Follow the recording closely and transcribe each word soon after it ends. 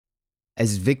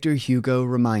As Victor Hugo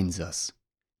reminds us,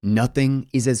 nothing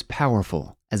is as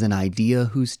powerful as an idea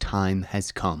whose time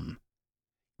has come.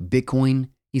 Bitcoin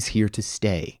is here to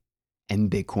stay, and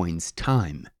Bitcoin's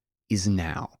time is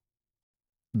now.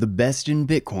 The best in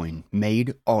Bitcoin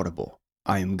made audible.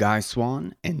 I am Guy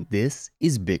Swan, and this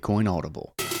is Bitcoin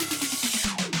Audible.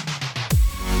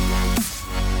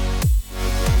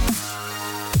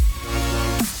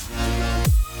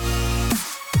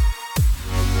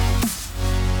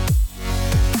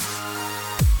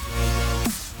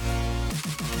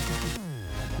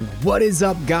 What is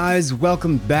up, guys?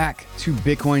 Welcome back to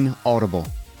Bitcoin Audible.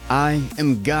 I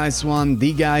am Guy Swan,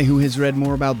 the guy who has read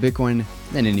more about Bitcoin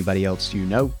than anybody else you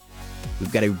know.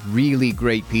 We've got a really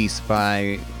great piece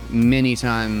by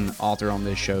many-time author on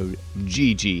this show,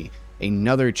 DerGigi,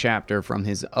 another chapter from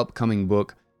his upcoming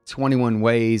book, 21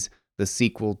 Ways, the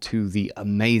sequel to the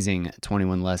amazing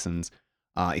 21 Lessons.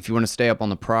 If you want to stay up on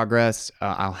the progress,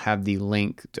 I'll have the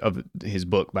link of his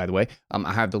book, by the way.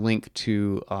 I have the link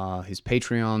to his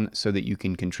Patreon so that you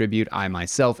can contribute. I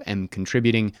myself am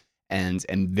contributing and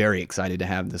am very excited to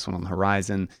have this one on the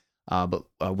horizon. But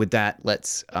with that,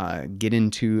 let's get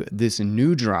into this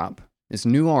new drop, this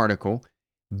new article,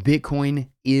 Bitcoin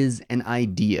is an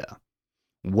Idea.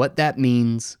 What that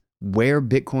means, where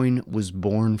Bitcoin was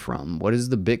born from, what is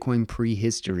the Bitcoin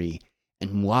prehistory,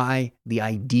 and why the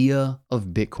idea of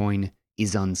Bitcoin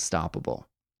is unstoppable.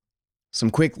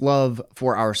 Some quick love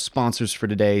for our sponsors for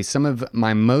today. Some of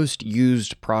my most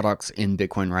used products in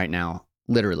Bitcoin right now,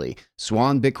 literally.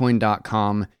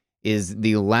 SwanBitcoin.com is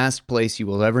the last place you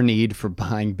will ever need for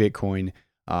buying Bitcoin.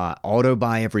 Auto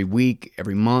buy every week,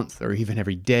 every month, or even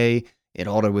every day. It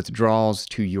auto withdraws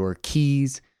to your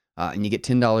keys, and you get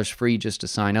 $10 free just to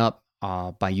sign up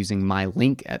by using my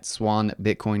link at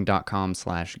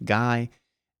swanbitcoin.com/guy.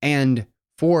 And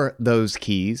for those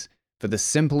keys, for the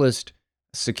simplest,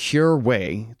 secure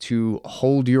way to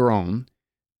hold your own,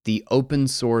 the open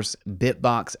source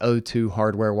Bitbox O2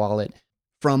 hardware wallet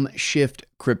from Shift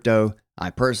Crypto.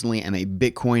 I personally am a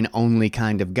Bitcoin only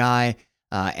kind of guy,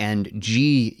 and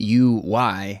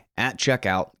GUY at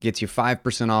checkout gets you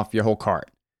 5% off your whole cart.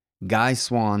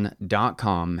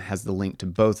 GuySwan.com has the link to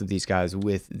both of these guys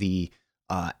with the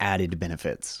added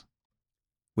benefits.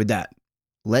 With that,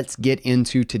 let's get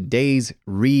into today's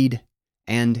read,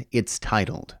 and it's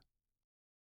titled,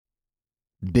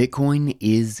 Bitcoin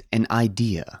is an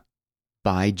Idea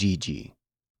by DerGigi.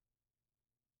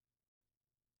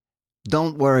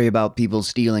 Don't worry about people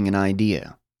stealing an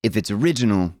idea. If it's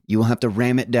original, you will have to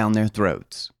ram it down their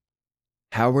throats.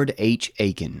 Howard H.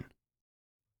 Aiken.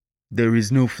 There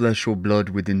is no flesh or blood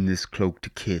within this cloak to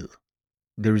kill.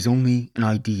 There is only an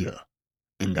idea,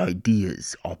 and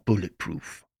ideas are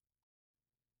bulletproof.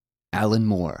 Alan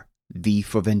Moore, V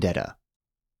for Vendetta.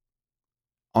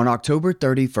 On October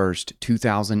 31st,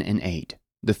 2008,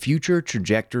 the future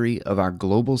trajectory of our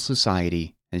global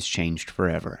society has changed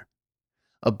forever.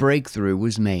 A breakthrough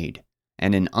was made,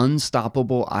 and an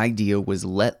unstoppable idea was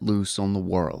let loose on the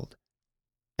world.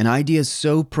 An idea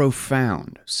so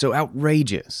profound, so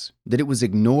outrageous, that it was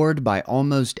ignored by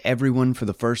almost everyone for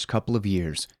the first couple of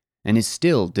years, and is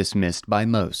still dismissed by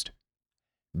most.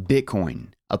 Bitcoin,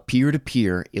 a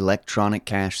peer-to-peer electronic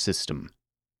cash system.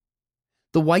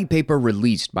 The white paper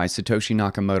released by Satoshi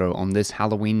Nakamoto on this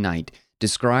Halloween night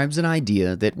describes an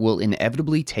idea that will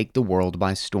inevitably take the world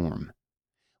by storm.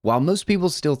 While most people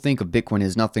still think of Bitcoin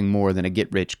as nothing more than a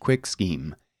get-rich-quick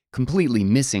scheme, completely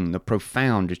missing the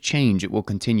profound change it will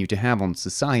continue to have on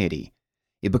society,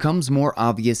 it becomes more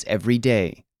obvious every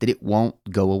day that it won't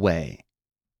go away.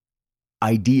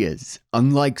 Ideas,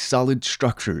 unlike solid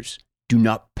structures, do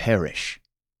not perish.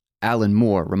 Alan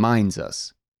Moore reminds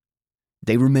us.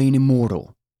 They remain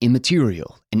immortal,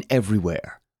 immaterial, and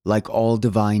everywhere, like all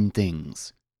divine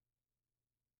things.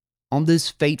 On this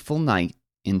fateful night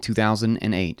in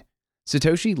 2008,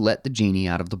 Satoshi let the genie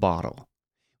out of the bottle.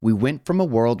 We went from a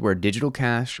world where digital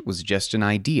cash was just an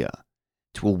idea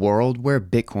to a world where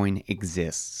Bitcoin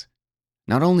exists.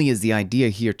 Not only is the idea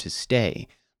here to stay,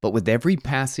 but with every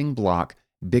passing block,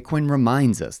 Bitcoin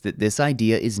reminds us that this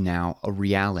idea is now a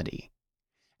reality.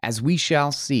 As we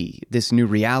shall see, this new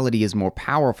reality is more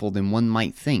powerful than one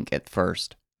might think at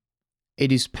first.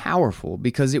 It is powerful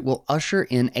because it will usher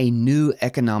in a new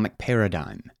economic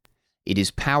paradigm. It is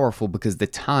powerful because the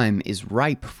time is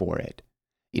ripe for it.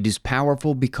 It is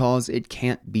powerful because it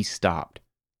can't be stopped.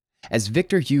 As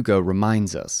Victor Hugo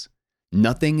reminds us,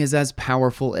 nothing is as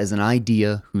powerful as an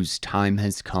idea whose time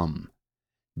has come.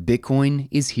 Bitcoin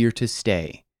is here to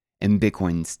stay, and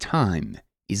Bitcoin's time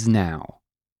is now.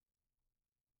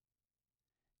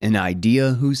 An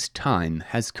idea whose time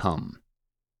has come.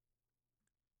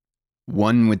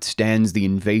 One withstands the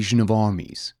invasion of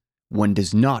armies. One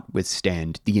does not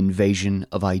withstand the invasion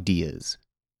of ideas.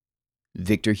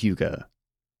 Victor Hugo.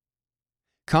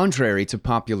 Contrary to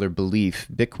popular belief,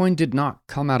 Bitcoin did not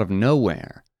come out of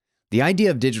nowhere. The idea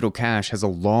of digital cash has a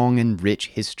long and rich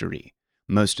history.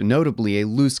 Most notably, a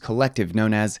loose collective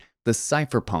known as the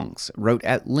cypherpunks wrote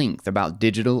at length about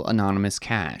digital anonymous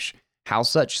cash, how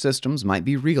such systems might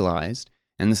be realized,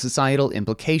 and the societal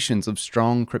implications of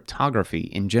strong cryptography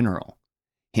in general.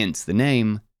 Hence the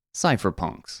name,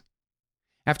 cypherpunks.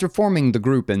 After forming the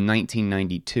group in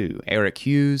 1992, Eric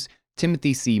Hughes,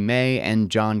 Timothy C. May, and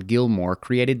John Gilmore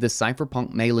created the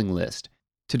cypherpunk mailing list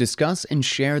to discuss and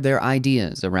share their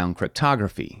ideas around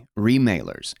cryptography,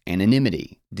 remailers,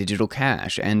 anonymity, digital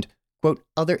cash, and, quote,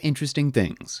 other interesting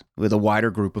things with a wider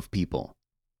group of people.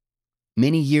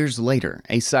 Many years later,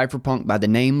 a cypherpunk by the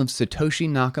name of Satoshi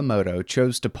Nakamoto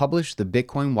chose to publish the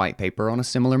Bitcoin white paper on a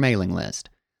similar mailing list,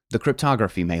 the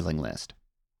cryptography mailing list.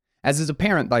 As is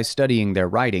apparent by studying their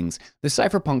writings, the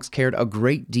cypherpunks cared a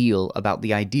great deal about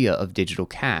the idea of digital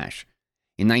cash.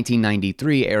 In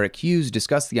 1993, Eric Hughes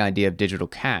discussed the idea of digital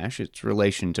cash, its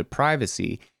relation to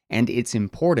privacy, and its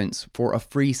importance for a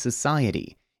free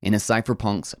society in a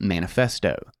cypherpunk's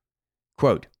manifesto.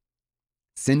 Quote,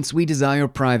 "Since we desire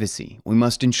privacy, we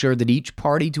must ensure that each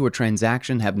party to a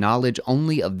transaction have knowledge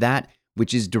only of that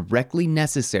which is directly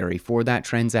necessary for that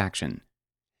transaction.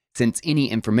 Since any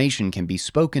information can be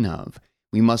spoken of,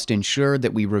 we must ensure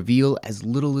that we reveal as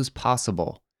little as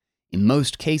possible. In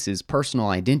most cases, personal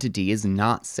identity is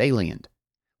not salient.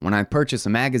 When I purchase a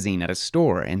magazine at a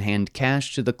store and hand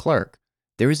cash to the clerk,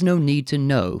 there is no need to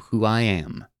know who I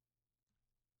am."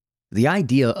 The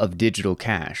idea of digital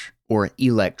cash, or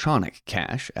electronic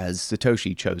cash, as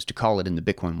Satoshi chose to call it in the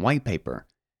Bitcoin white paper,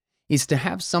 is to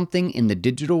have something in the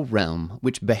digital realm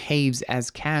which behaves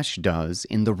as cash does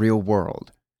in the real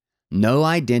world. No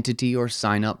identity or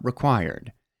sign-up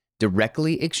required,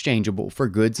 directly exchangeable for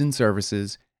goods and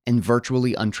services, and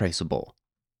virtually untraceable.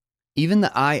 Even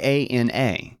the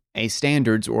IANA, a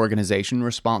standards organization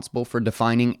responsible for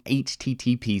defining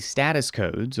HTTP status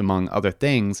codes, among other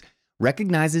things,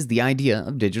 recognizes the idea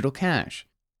of digital cash.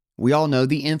 We all know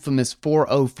the infamous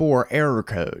 404 error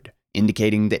code,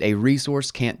 indicating that a resource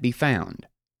can't be found.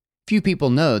 Few people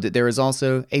know that there is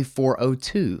also a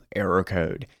 402 error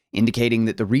code, indicating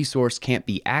that the resource can't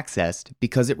be accessed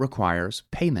because it requires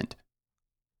payment.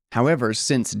 However,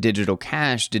 since digital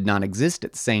cash did not exist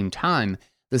at the same time,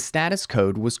 the status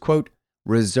code was, quote,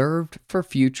 reserved for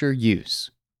future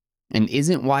use, and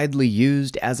isn't widely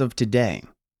used as of today.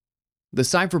 The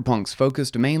cypherpunks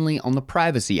focused mainly on the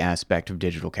privacy aspect of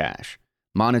digital cash.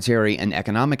 Monetary and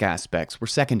economic aspects were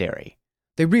secondary.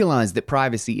 They realized that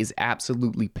privacy is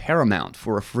absolutely paramount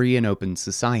for a free and open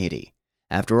society.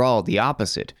 After all, the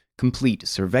opposite, complete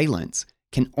surveillance,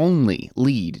 can only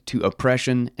lead to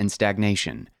oppression and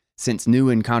stagnation, since new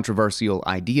and controversial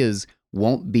ideas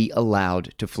won't be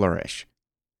allowed to flourish.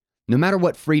 No matter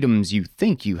what freedoms you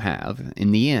think you have,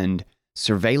 in the end,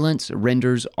 surveillance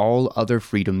renders all other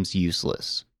freedoms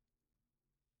useless.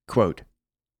 Quote,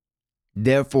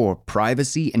 "Therefore,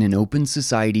 privacy in an open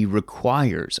society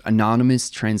requires anonymous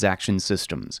transaction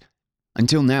systems.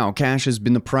 Until now, cash has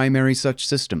been the primary such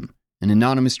system. An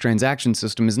anonymous transaction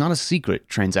system is not a secret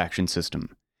transaction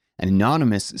system. An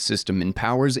anonymous system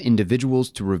empowers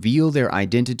individuals to reveal their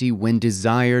identity when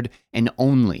desired and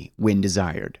only when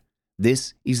desired.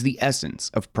 This is the essence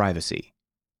of privacy."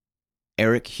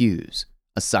 Eric Hughes,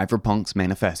 A Cypherpunk's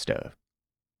Manifesto.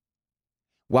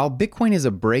 While Bitcoin is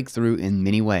a breakthrough in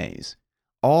many ways,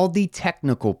 all the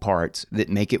technical parts that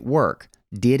make it work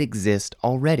did exist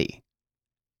already.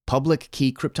 Public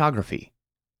key cryptography,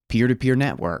 peer-to-peer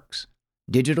networks,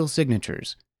 digital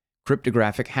signatures,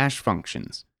 cryptographic hash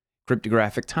functions,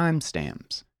 cryptographic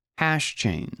timestamps, hash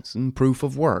chains, and proof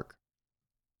of work.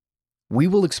 We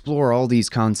will explore all these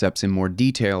concepts in more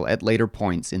detail at later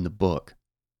points in the book.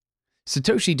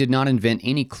 Satoshi did not invent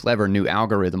any clever new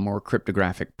algorithm or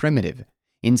cryptographic primitive.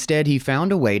 Instead, he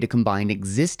found a way to combine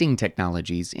existing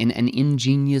technologies in an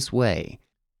ingenious way,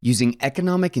 using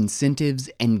economic incentives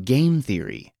and game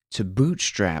theory to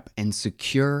bootstrap and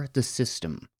secure the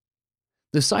system.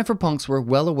 The cypherpunks were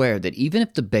well aware that even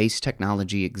if the base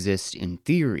technology exists in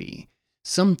theory,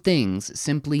 some things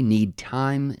simply need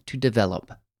time to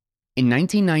develop. In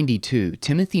 1992,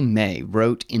 Timothy May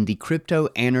wrote in the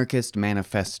Crypto-Anarchist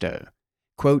Manifesto,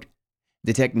 quote,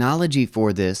 "The technology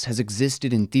for this has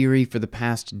existed in theory for the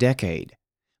past decade,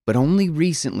 but only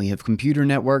recently have computer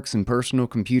networks and personal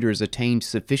computers attained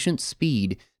sufficient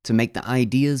speed to make the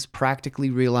ideas practically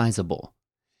realizable.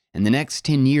 and the next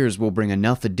 10 years will bring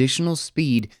enough additional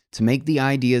speed to make the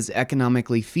ideas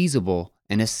economically feasible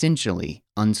and essentially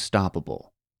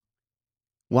unstoppable.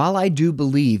 While I do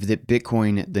believe that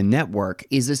Bitcoin, the network,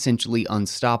 is essentially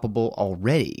unstoppable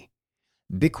already,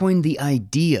 Bitcoin, the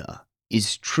idea,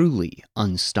 is truly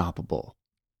unstoppable.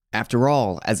 After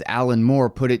all, as Alan Moore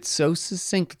put it so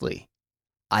succinctly,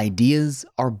 ideas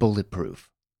are bulletproof.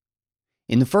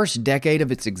 In the first decade of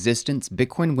its existence,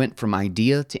 Bitcoin went from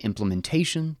idea to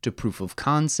implementation to proof of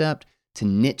concept to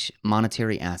niche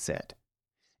monetary asset.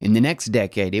 In the next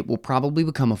decade, it will probably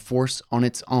become a force on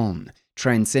its own,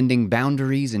 transcending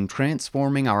boundaries and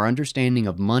transforming our understanding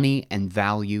of money and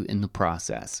value in the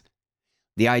process.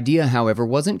 The idea, however,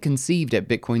 wasn't conceived at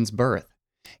Bitcoin's birth.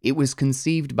 It was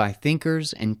conceived by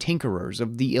thinkers and tinkerers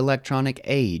of the electronic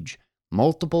age,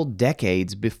 multiple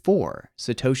decades before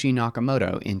Satoshi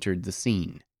Nakamoto entered the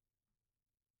scene.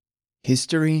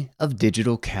 History of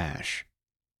digital cash.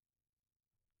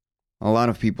 A lot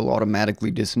of people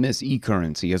automatically dismiss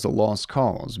e-currency as a lost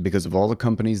cause because of all the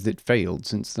companies that failed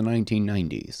since the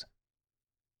 1990s.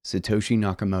 Satoshi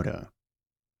Nakamoto.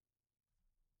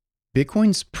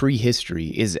 Bitcoin's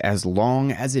prehistory is as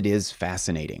long as it is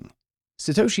fascinating.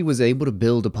 Satoshi was able to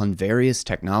build upon various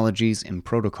technologies and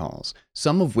protocols,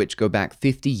 some of which go back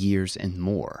 50 years and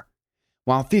more.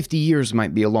 While 50 years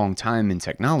might be a long time in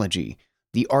technology,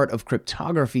 the art of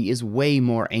cryptography is way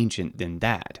more ancient than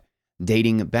that,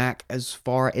 dating back as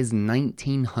far as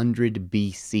 1900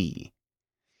 BC.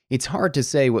 It's hard to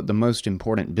say what the most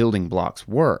important building blocks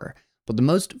were, but the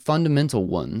most fundamental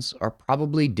ones are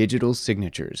probably digital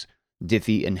signatures,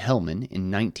 Diffie and Hellman in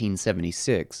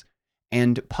 1976,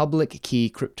 and public key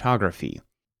cryptography,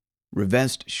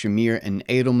 Revest, Shamir, and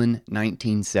Edelman,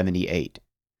 1978.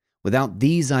 Without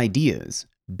these ideas,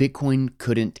 Bitcoin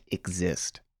couldn't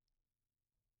exist.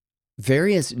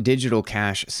 Various digital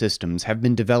cash systems have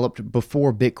been developed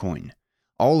before Bitcoin.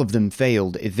 All of them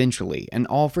failed eventually, and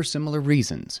all for similar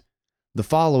reasons. The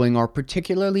following are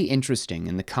particularly interesting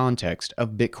in the context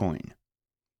of Bitcoin.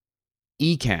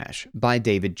 eCash by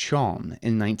David Chaum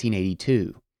in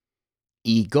 1982.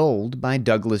 eGold by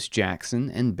Douglas Jackson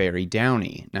and Barry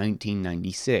Downey,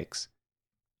 1996.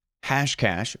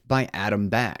 Hashcash by Adam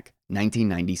Back,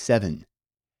 1997.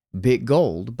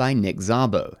 BitGold by Nick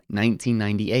Szabo,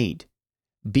 1998.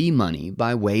 B-Money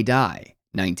by Wei Dai,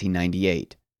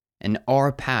 1998. And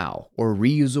RPow, or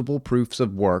Reusable Proofs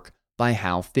of Work by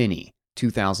Hal Finney,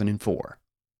 2004.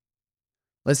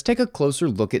 Let's take a closer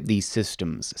look at these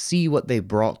systems, see what they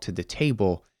brought to the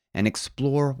table, and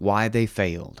explore why they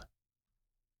failed.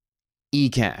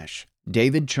 eCash,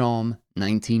 David Chaum,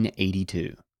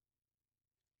 1982.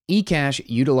 eCash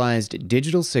utilized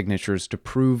digital signatures to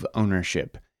prove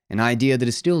ownership, an idea that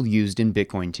is still used in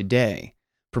Bitcoin today.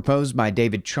 Proposed by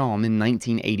David Chaum in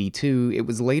 1982, it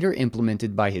was later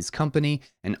implemented by his company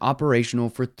and operational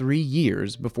for 3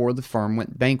 years before the firm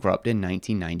went bankrupt in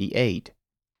 1998.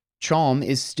 Chaum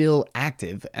is still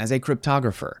active as a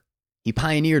cryptographer. He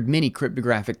pioneered many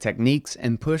cryptographic techniques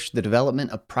and pushed the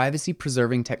development of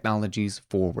privacy-preserving technologies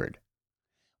forward.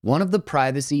 One of the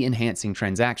privacy-enhancing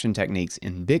transaction techniques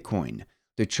in Bitcoin,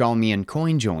 the Chaumian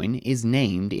CoinJoin, is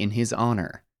named in his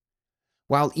honor.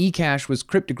 While eCash was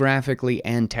cryptographically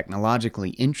and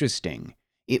technologically interesting,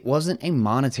 it wasn't a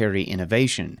monetary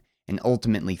innovation and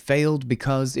ultimately failed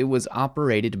because it was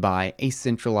operated by a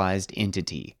centralized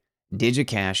entity,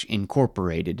 DigiCash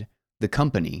Incorporated, the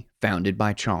company founded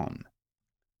by Chaum.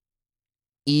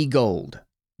 eGold,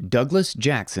 Douglas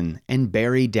Jackson and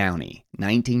Barry Downey,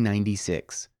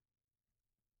 1996.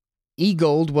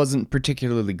 eGold wasn't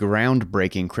particularly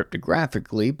groundbreaking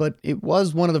cryptographically, but it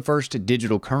was one of the first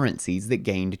digital currencies that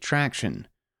gained traction.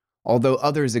 Although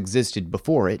others existed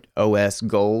before it, OS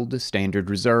Gold, Standard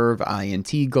Reserve,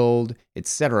 INT Gold,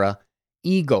 etc.,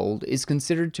 eGold is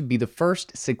considered to be the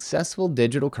first successful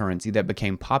digital currency that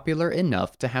became popular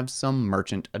enough to have some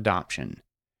merchant adoption.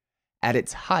 At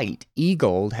its height,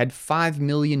 eGold had 5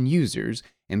 million users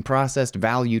and processed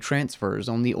value transfers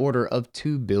on the order of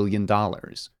 $2 billion.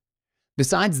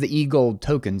 Besides the eGold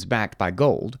tokens backed by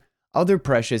gold, other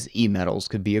precious e-metals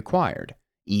could be acquired: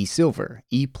 e-silver,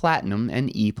 e-platinum,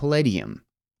 and e-palladium.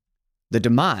 The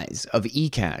demise of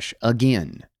eCash,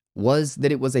 again, was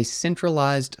that it was a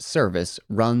centralized service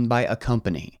run by a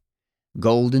company,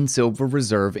 Gold and Silver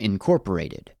Reserve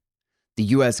Incorporated. The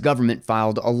U.S. government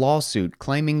filed a lawsuit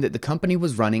claiming that the company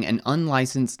was running an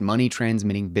unlicensed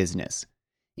money-transmitting business.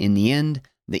 In the end,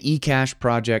 the eCash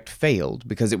project failed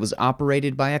because it was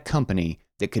operated by a company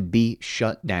that could be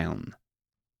shut down.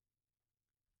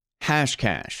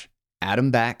 Hashcash, Adam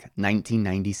Back,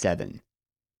 1997.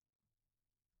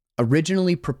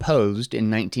 Originally proposed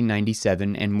in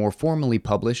 1997 and more formally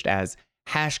published as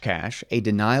Hashcash, a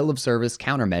denial of service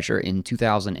countermeasure in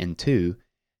 2002,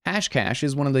 Hashcash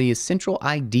is one of the essential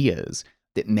ideas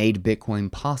that made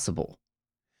Bitcoin possible.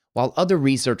 While other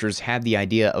researchers had the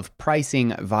idea of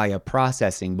pricing via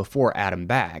processing before Adam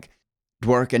Back,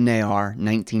 Dwerk and Nayar,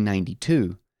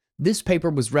 1992, this paper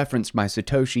was referenced by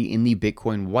Satoshi in the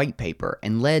Bitcoin white paper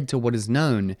and led to what is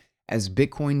known as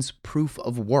Bitcoin's proof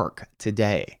of work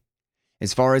today.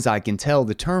 As far as I can tell,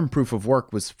 the term proof of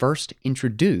work was first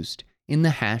introduced in the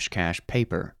Hashcash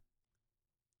paper.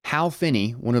 Hal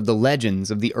Finney, one of the legends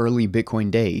of the early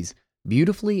Bitcoin days,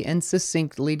 beautifully and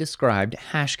succinctly described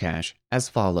Hashcash as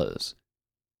follows.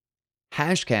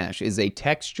 Hashcash is a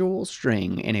textual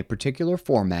string in a particular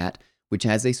format which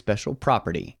has a special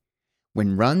property.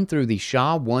 When run through the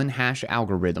SHA-1 hash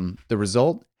algorithm, the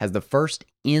result has the first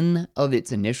n of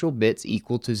its initial bits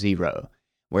equal to 0,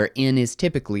 where n is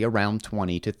typically around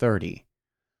 20 to 30.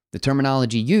 The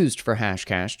terminology used for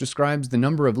Hashcash describes the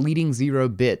number of leading 0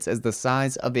 bits as the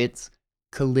size of its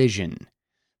collision.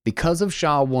 Because of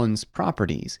SHA-1's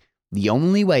properties, the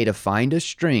only way to find a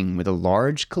string with a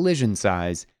large collision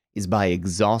size is by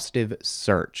exhaustive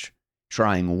search,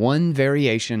 trying one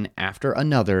variation after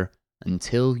another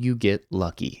until you get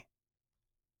lucky.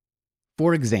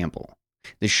 For example,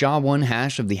 the SHA-1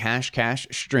 hash of the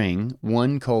Hashcash string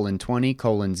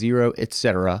 1:20:0,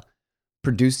 etc.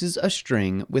 produces a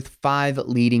string with 5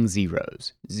 leading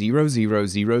zeros,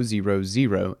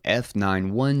 00000,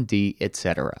 F91D,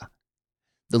 etc.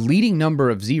 The leading number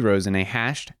of zeros in a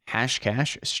hashed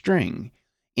Hashcash string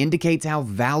indicates how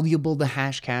valuable the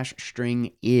Hashcash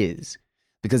string is,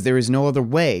 because there is no other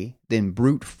way than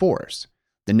brute force.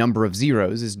 The number of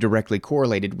zeros is directly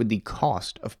correlated with the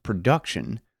cost of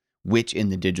production, which in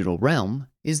the digital realm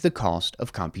is the cost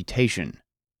of computation.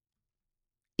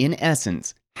 In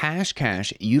essence,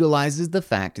 Hashcash utilizes the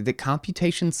fact that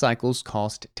computation cycles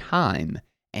cost time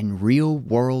and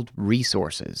real-world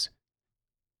resources.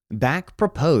 Back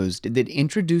proposed that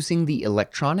introducing the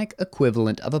electronic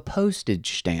equivalent of a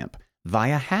postage stamp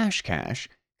via Hashcash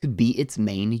could be its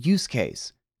main use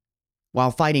case.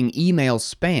 While fighting email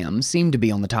spam seemed to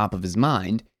be on the top of his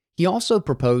mind, he also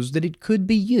proposed that it could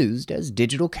be used as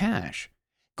digital cash,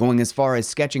 going as far as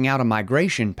sketching out a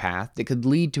migration path that could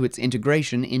lead to its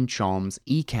integration in Chom's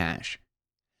eCash.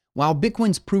 While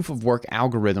Bitcoin's proof-of-work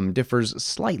algorithm differs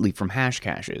slightly from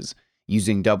Hashcash's,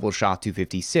 using double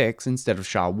SHA-256 instead of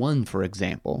SHA-1 for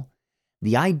example,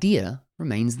 the idea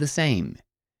remains the same.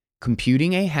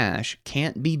 Computing a hash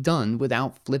can't be done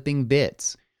without flipping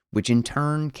bits, which in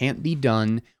turn can't be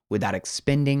done without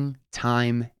expending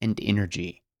time and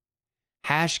energy.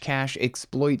 Hashcash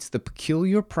exploits the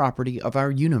peculiar property of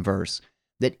our universe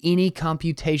that any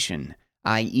computation,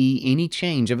 i.e. any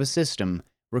change of a system,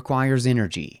 requires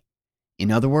energy.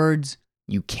 In other words,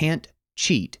 you can't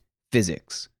cheat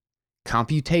physics.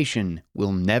 Computation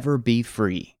will never be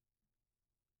free.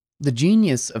 The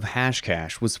genius of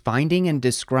Hashcash was finding and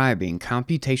describing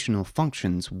computational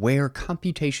functions where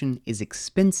computation is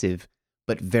expensive,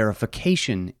 but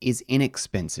verification is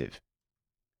inexpensive.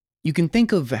 You can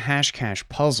think of Hashcash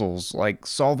puzzles like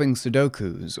solving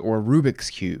Sudokus or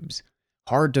Rubik's Cubes,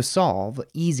 hard to solve,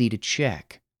 easy to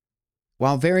check.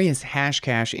 While various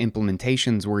Hashcash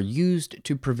implementations were used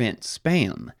to prevent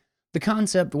spam, the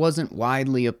concept wasn't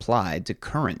widely applied to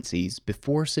currencies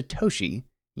before Satoshi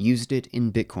used it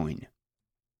in Bitcoin.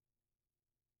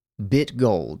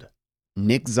 BitGold,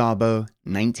 Nick Szabo,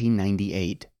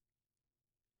 1998.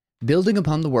 Building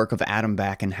upon the work of Adam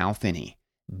Back and Hal Finney,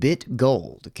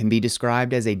 BitGold can be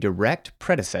described as a direct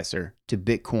predecessor to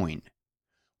Bitcoin.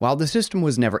 While the system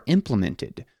was never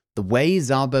implemented, the way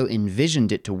Szabo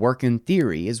envisioned it to work in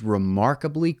theory is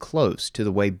remarkably close to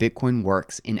the way Bitcoin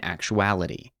works in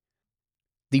actuality.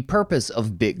 The purpose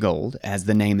of BitGold, as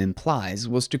the name implies,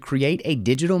 was to create a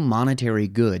digital monetary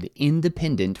good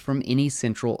independent from any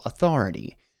central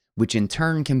authority, which in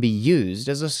turn can be used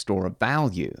as a store of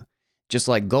value, just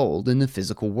like gold in the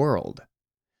physical world.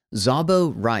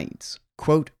 Szabo writes,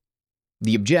 quote,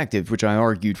 "The objective, which I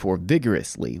argued for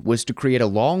vigorously, was to create a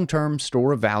long-term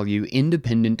store of value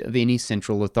independent of any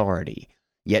central authority,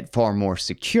 yet far more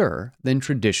secure than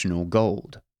traditional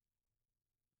gold."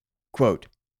 Quote,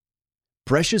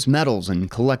 "Precious metals and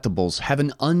collectibles have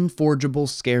an unforgeable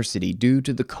scarcity due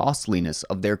to the costliness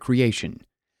of their creation.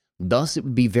 Thus, it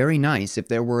would be very nice if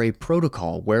there were a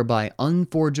protocol whereby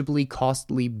unforgeably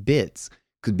costly bits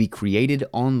could be created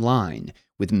online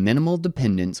with minimal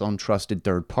dependence on trusted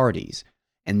third parties,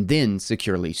 and then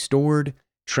securely stored,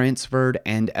 transferred,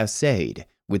 and assayed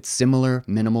with similar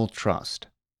minimal trust."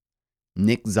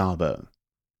 Nick Szabo.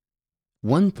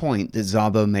 One point that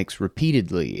Szabo makes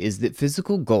repeatedly is that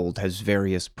physical gold has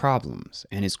various problems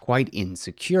and is quite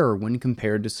insecure when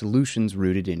compared to solutions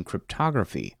rooted in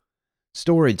cryptography.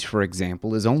 Storage, for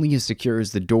example, is only as secure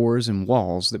as the doors and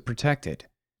walls that protect it.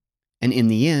 And in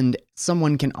the end,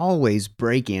 someone can always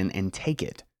break in and take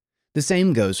it. The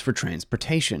same goes for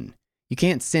transportation. You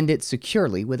can't send it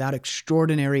securely without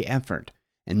extraordinary effort,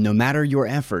 and no matter your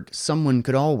effort, someone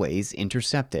could always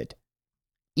intercept it.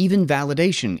 Even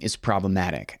validation is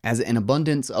problematic, as an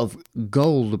abundance of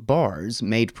gold bars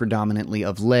made predominantly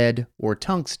of lead or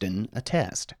tungsten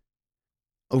attest.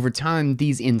 Over time,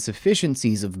 these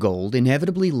insufficiencies of gold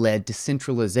inevitably led to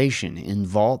centralization in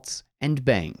vaults and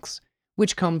banks,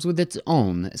 which comes with its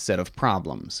own set of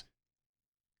problems.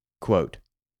 Quote,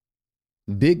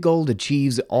 "Bit gold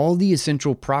achieves all the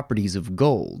essential properties of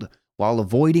gold while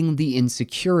avoiding the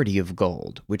insecurity of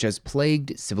gold, which has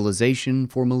plagued civilization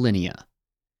for millennia."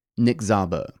 Nick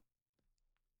Szabo.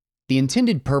 The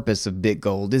intended purpose of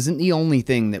BitGold isn't the only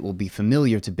thing that will be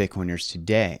familiar to Bitcoiners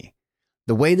today.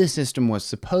 The way the system was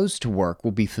supposed to work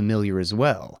will be familiar as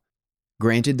well.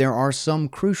 Granted, there are some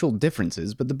crucial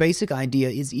differences, but the basic idea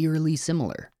is eerily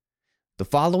similar. The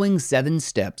following 7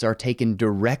 steps are taken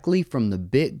directly from the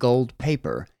BitGold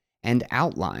paper and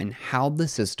outline how the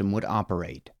system would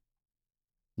operate.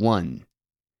 1.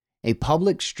 A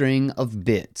public string of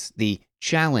bits, the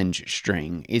challenge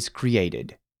string, is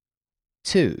created.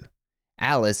 2.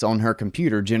 Alice on her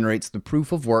computer generates the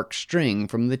proof of work string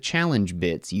from the challenge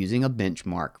bits using a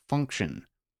benchmark function.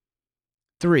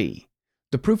 3.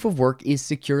 The proof of work is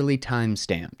securely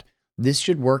timestamped. This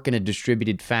should work in a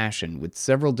distributed fashion with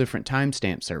several different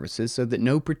timestamp services so that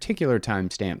no particular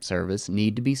timestamp service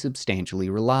need to be substantially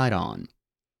relied on.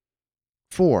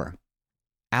 4.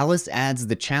 Alice adds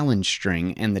the challenge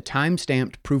string and the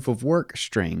timestamped proof of work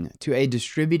string to a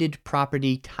distributed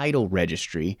property title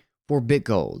registry for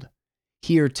BitGold.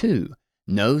 Here, too,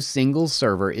 no single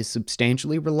server is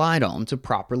substantially relied on to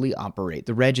properly operate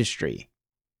the registry.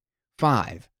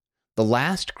 5. The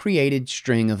last created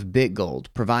string of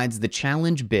BitGold provides the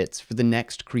challenge bits for the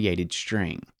next created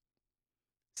string.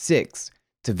 6.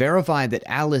 To verify that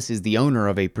Alice is the owner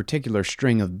of a particular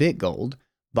string of BitGold,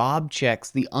 Bob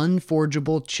checks the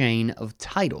unforgeable chain of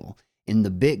title in the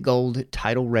BitGold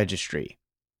title registry.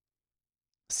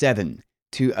 7.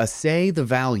 To assay the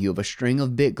value of a string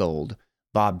of BitGold,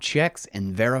 Bob checks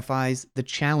and verifies the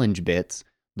challenge bits,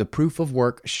 the proof of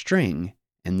work string,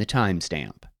 and the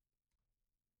timestamp.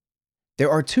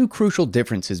 There are 2 crucial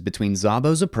differences between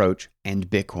Szabo's approach and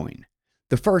Bitcoin.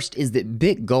 The first is that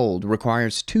BitGold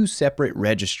requires 2 separate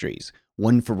registries,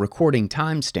 one for recording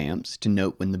timestamps to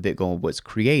note when the BitGold was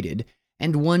created,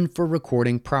 and one for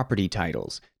recording property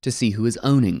titles to see who is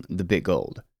owning the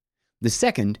BitGold. The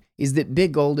second is that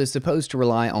BitGold is supposed to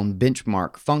rely on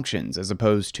benchmark functions as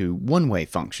opposed to one-way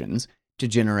functions to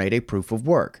generate a proof of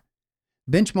work.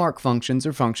 Benchmark functions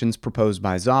are functions proposed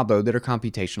by Szabo that are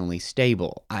computationally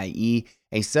stable, i.e.,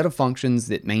 a set of functions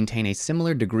that maintain a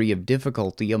similar degree of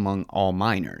difficulty among all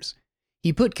miners.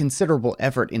 He put considerable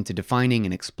effort into defining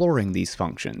and exploring these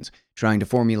functions, trying to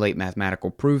formulate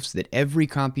mathematical proofs that every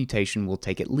computation will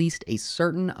take at least a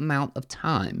certain amount of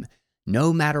time,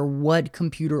 no matter what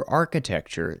computer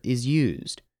architecture is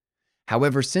used.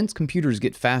 However, since computers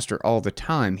get faster all the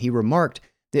time, he remarked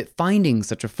that finding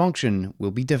such a function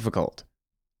will be difficult.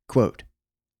 Quote,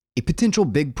 "A potential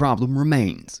big problem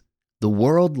remains. The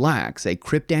world lacks a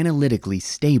cryptanalytically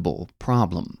stable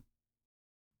problem."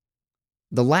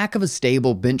 The lack of a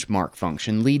stable benchmark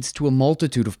function leads to a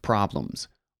multitude of problems.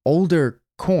 Older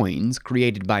coins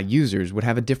created by users would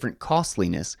have a different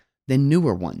costliness than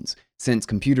newer ones, since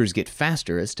computers get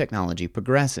faster as technology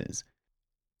progresses.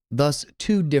 Thus,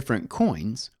 2 different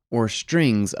coins, or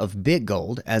strings of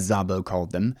BitGold, as Szabo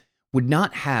called them, would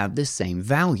not have the same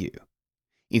value.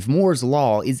 If Moore's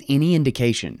law is any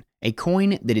indication, a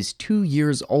coin that is 2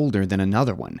 years older than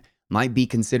another one might be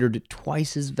considered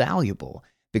twice as valuable,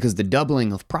 because the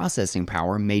doubling of processing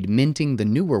power made minting the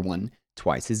newer one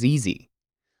twice as easy.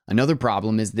 Another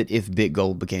problem is that if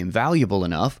BitGold became valuable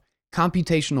enough,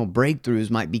 computational breakthroughs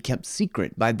might be kept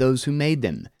secret by those who made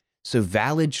them, so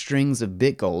valid strings of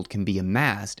BitGold can be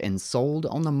amassed and sold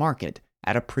on the market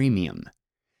at a premium.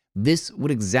 This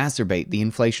would exacerbate the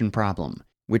inflation problem,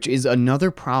 which is another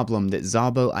problem that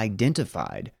Szabo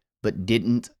identified but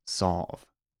didn't solve.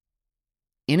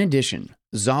 In addition,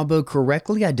 Szabo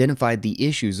correctly identified the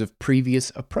issues of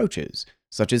previous approaches,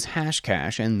 such as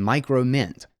Hashcash and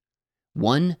micromint.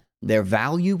 1. Their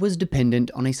value was dependent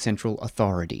on a central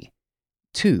authority.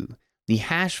 2. The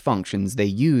hash functions they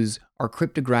use are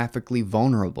cryptographically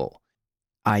vulnerable,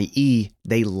 i.e.,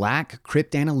 they lack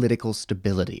cryptanalytical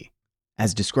stability.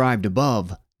 As described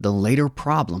above, the later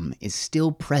problem is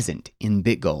still present in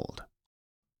BitGold.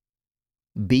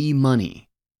 B-Money,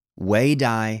 Wei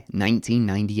Dai,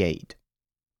 1998.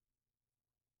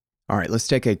 All right, let's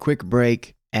take a quick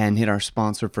break and hit our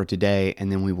sponsor for today,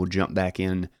 and then we will jump back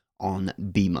in on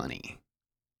B-Money.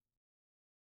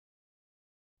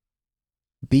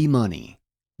 B-Money,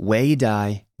 Wei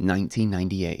Dai,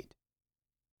 1998.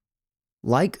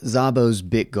 Like Szabo's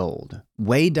BitGold,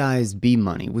 Wei Dai's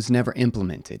B-Money was never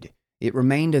implemented. It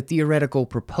remained a theoretical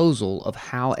proposal of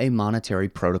how a monetary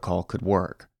protocol could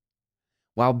work.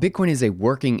 While Bitcoin is a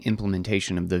working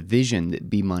implementation of the vision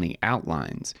that B-Money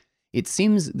outlines, it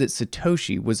seems that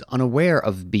Satoshi was unaware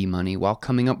of B-Money while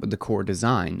coming up with the core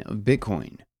design of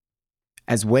Bitcoin.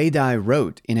 As Wei Dai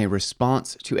wrote in a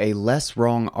response to a Less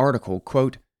Wrong article,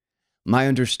 quote, "My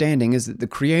understanding is that the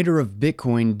creator of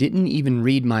Bitcoin didn't even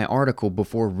read my article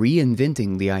before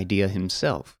reinventing the idea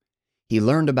himself. He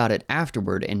learned about it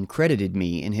afterward and credited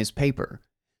me in his paper,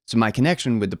 so my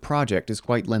connection with the project is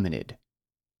quite limited."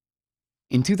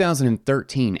 In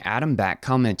 2013, Adam Back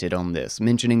commented on this,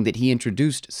 mentioning that he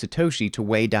introduced Satoshi to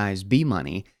Wei Dai's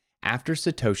B-Money after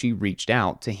Satoshi reached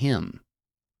out to him.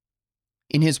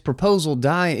 In his proposal,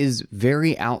 Dai is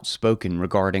very outspoken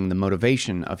regarding the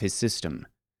motivation of his system.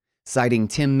 Citing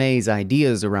Tim May's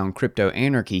ideas around crypto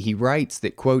anarchy, he writes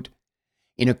that, quote,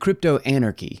 "In a crypto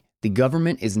anarchy, the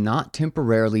government is not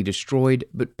temporarily destroyed,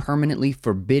 but permanently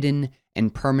forbidden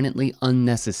and permanently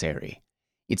unnecessary.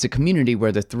 It's a community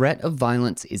where the threat of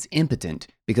violence is impotent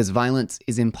because violence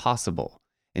is impossible,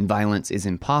 and violence is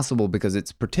impossible because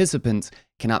its participants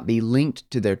cannot be linked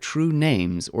to their true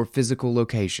names or physical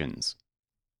locations."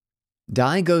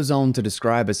 Dai goes on to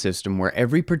describe a system where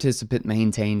every participant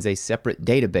maintains a separate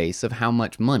database of how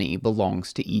much money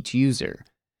belongs to each user.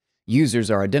 Users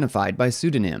are identified by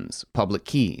pseudonyms, public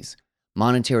keys.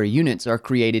 Monetary units are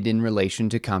created in relation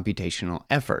to computational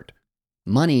effort.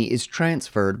 Money is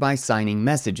transferred by signing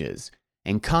messages,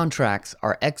 and contracts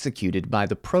are executed by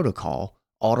the protocol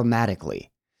automatically,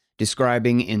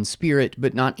 describing in spirit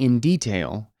but not in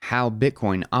detail how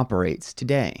Bitcoin operates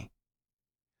today.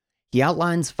 He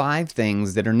outlines 5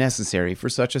 things that are necessary for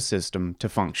such a system to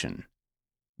function.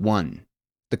 1.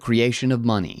 The creation of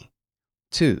money.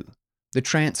 2. The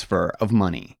transfer of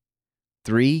money.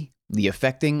 3. The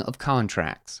effecting of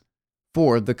contracts.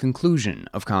 4. The conclusion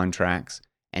of contracts.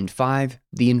 And 5.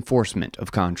 The enforcement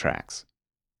of contracts.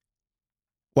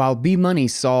 While B-Money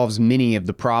solves many of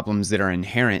the problems that are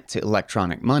inherent to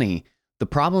electronic money, the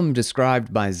problem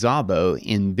described by Szabo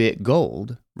in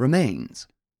BitGold remains.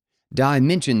 Dai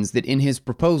mentions that in his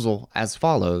proposal as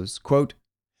follows, quote,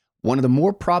 "One of the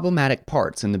more problematic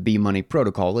parts in the B-Money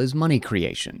protocol is money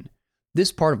creation.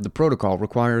 This part of the protocol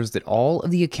requires that all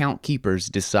of the account keepers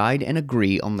decide and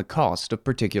agree on the cost of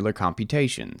particular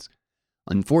computations.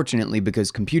 Unfortunately,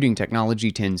 because computing technology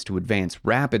tends to advance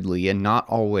rapidly and not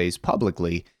always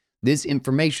publicly, this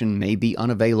information may be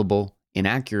unavailable,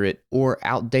 inaccurate, or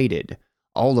outdated,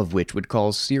 all of which would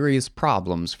cause serious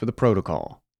problems for the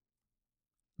protocol."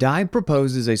 Dai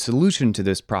proposes a solution to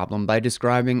this problem by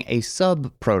describing a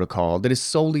sub-protocol that is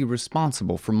solely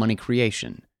responsible for money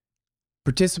creation.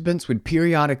 Participants would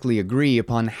periodically agree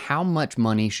upon how much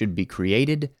money should be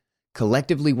created,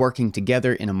 collectively working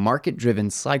together in a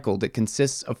market-driven cycle that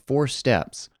consists of 4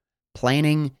 steps: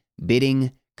 planning,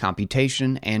 bidding,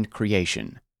 computation, and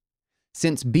creation.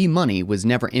 Since B-Money was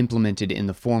never implemented in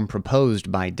the form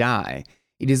proposed by Dai,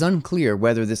 it is unclear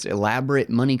whether this elaborate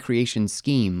money creation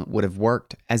scheme would have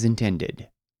worked as intended.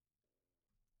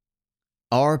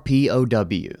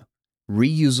 RPOW,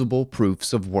 Reusable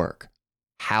Proofs of Work,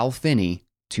 Hal Finney,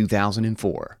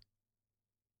 2004.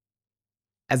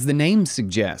 As the name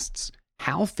suggests,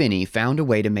 Hal Finney found a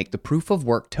way to make the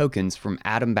proof-of-work tokens from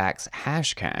Adam Back's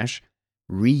Hashcash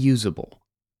reusable.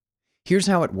 Here's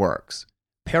how it works.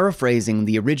 Paraphrasing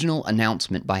the original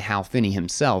announcement by Hal Finney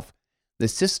himself, the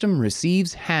system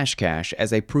receives Hashcash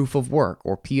as a proof-of-work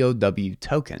or POW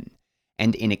token,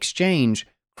 and in exchange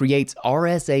creates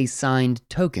RSA-signed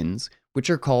tokens,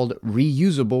 which are called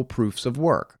reusable proofs of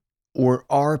work, or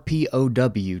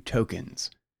RPOW tokens.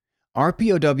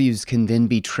 RPOWs can then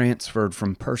be transferred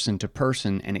from person to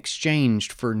person and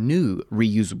exchanged for new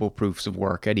reusable proofs of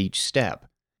work at each step.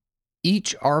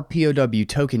 Each RPOW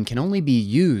token can only be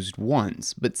used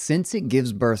once, but since it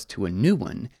gives birth to a new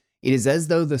one, it is as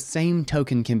though the same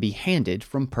token can be handed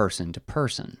from person to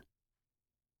person.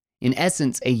 In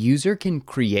essence, a user can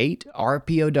create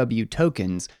RPOW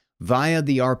tokens via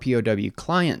the RPOW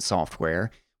client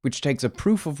software, which takes a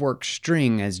proof-of-work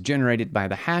string as generated by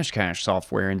the Hashcash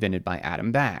software invented by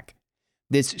Adam Back.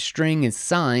 This string is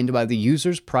signed by the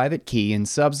user's private key and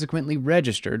subsequently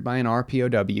registered by an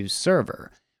RPOW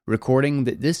server, recording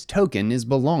that this token is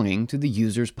belonging to the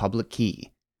user's public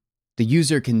key. The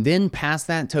user can then pass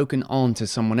that token on to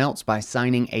someone else by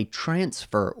signing a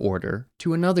transfer order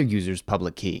to another user's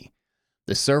public key.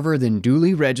 The server then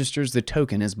duly registers the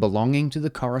token as belonging to the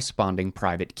corresponding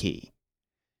private key.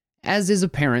 As is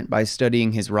apparent by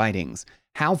studying his writings,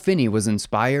 Hal Finney was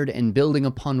inspired and building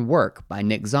upon work by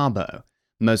Nick Szabo,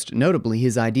 most notably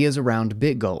his ideas around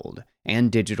BitGold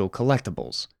and digital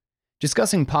collectibles.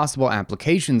 Discussing possible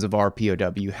applications of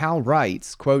RPOW, Hal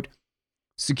writes, quote,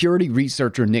 "Security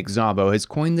researcher Nick Szabo has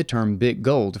coined the term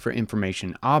BitGold for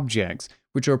information objects,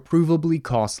 which are provably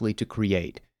costly to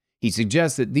create. He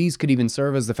suggests that these could even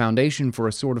serve as the foundation for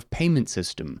a sort of payment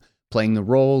system, playing the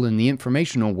role in the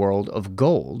informational world of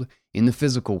gold in the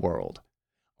physical world.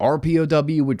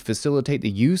 RPOW would facilitate the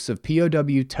use of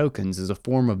POW tokens as a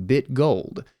form of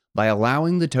BitGold by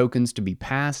allowing the tokens to be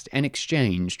passed and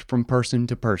exchanged from person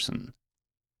to person."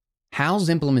 Hal's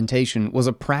implementation was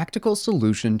a practical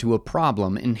solution to a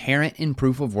problem inherent in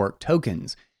proof-of-work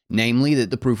tokens, namely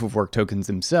that the proof-of-work tokens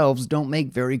themselves don't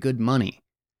make very good money.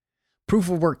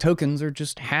 Proof-of-work tokens are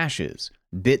just hashes,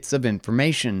 bits of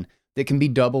information that can be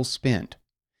double spent.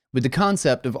 With the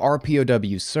concept of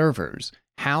RPOW servers,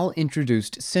 Hal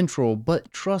introduced central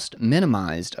but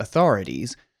trust-minimized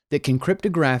authorities that can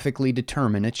cryptographically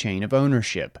determine a chain of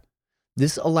ownership.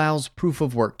 This allows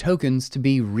proof-of-work tokens to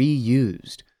be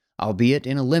reused, albeit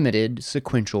in a limited,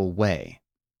 sequential way.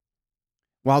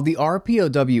 While the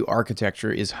RPOW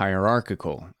architecture is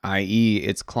hierarchical, i.e.,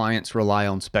 its clients rely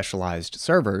on specialized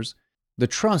servers, the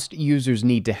trust users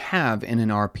need to have in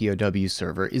an RPOW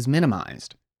server is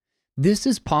minimized. This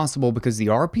is possible because the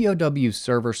RPOW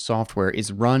server software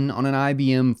is run on an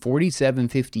IBM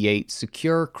 4758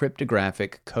 secure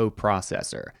cryptographic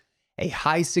coprocessor, a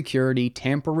high-security,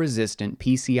 tamper-resistant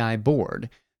PCI board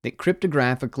that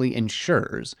cryptographically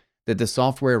ensures that the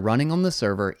software running on the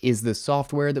server is the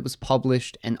software that was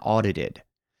published and audited.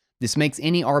 This makes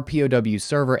any RPOW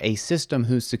server a system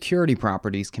whose security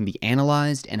properties can be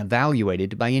analyzed and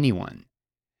evaluated by anyone.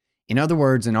 In other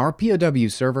words, an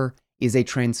RPOW server is a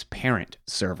transparent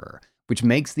server, which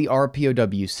makes the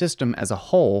RPOW system as a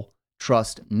whole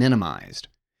trust minimized.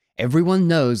 Everyone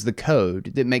knows the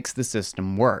code that makes the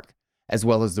system work, as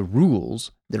well as the rules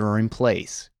that are in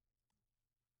place.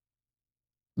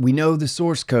 We know the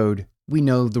source code, we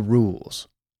know the rules.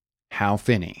 Hal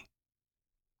Finney.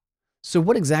 So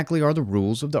what exactly are the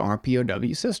rules of the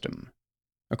RPOW system?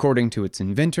 According to its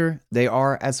inventor, they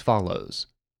are as follows: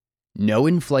 no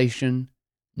inflation,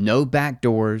 no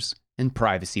backdoors, and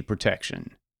privacy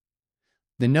protection.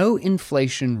 The no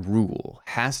inflation rule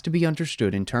has to be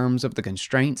understood in terms of the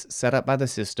constraints set up by the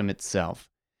system itself.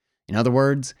 In other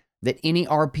words, that any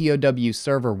RPOW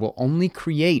server will only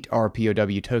create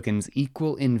RPOW tokens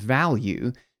equal in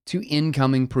value to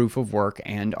incoming proof-of-work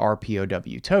and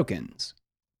RPOW tokens.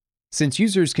 Since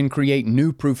users can create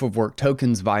new proof-of-work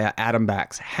tokens via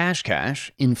Atomback's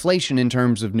Hashcash, inflation in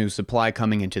terms of new supply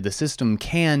coming into the system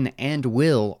can and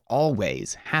will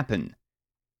always happen.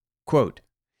 Quote,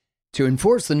 "To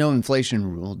enforce the no inflation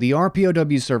rule, the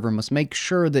RPOW server must make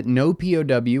sure that no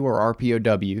POW or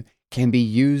RPOW can be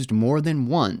used more than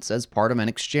once as part of an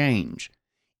exchange.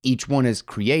 Each one is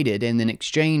created and then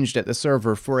exchanged at the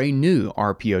server for a new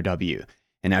RPOW,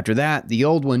 and after that, the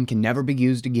old one can never be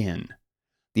used again.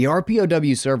 The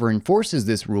RPOW server enforces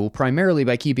this rule primarily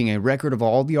by keeping a record of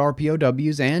all the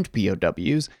RPOWs and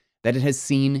POWs that it has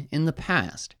seen in the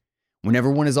past.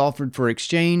 Whenever one is offered for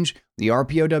exchange, the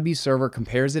RPOW server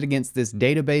compares it against this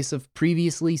database of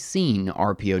previously seen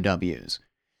RPOWs.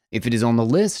 If it is on the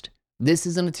list, this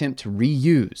is an attempt to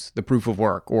reuse the proof of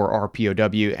work or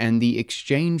RPOW, and the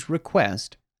exchange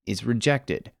request is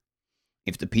rejected.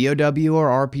 If the POW or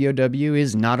RPOW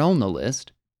is not on the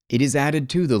list, it is added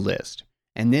to the list,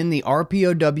 and then the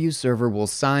RPOW server will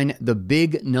sign the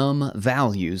big num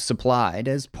values supplied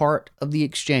as part of the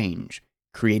exchange,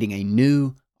 creating a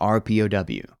new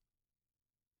RPOW.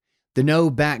 The no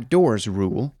backdoors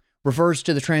rule refers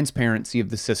to the transparency of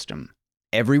the system.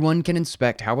 Everyone can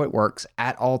inspect how it works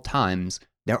at all times.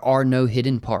 There are no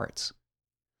hidden parts.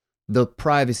 The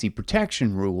privacy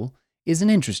protection rule is an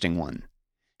interesting one.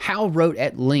 Hal wrote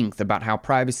at length about how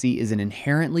privacy is an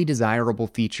inherently desirable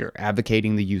feature,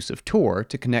 advocating the use of Tor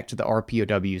to connect to the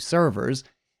RPOW servers,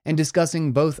 and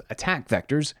discussing both attack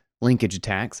vectors, linkage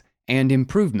attacks, and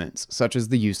improvements such as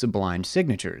the use of blind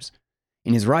signatures.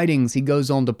 In his writings, he goes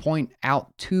on to point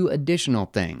out two additional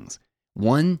things.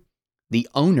 One, the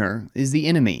owner is the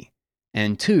enemy,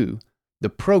 and two, the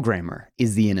programmer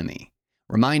is the enemy.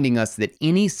 reminding us that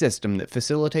any system that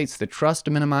facilitates the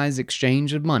trust-minimized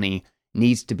exchange of money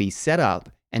needs to be set up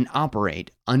and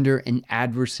operate under an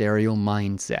adversarial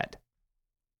mindset.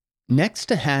 Next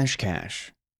to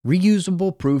Hashcash,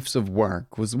 reusable proofs of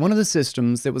work was one of the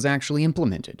systems that was actually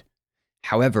implemented.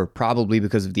 However, probably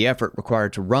because of the effort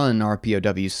required to run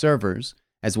RPOW servers,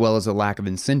 as well as a lack of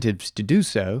incentives to do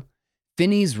so,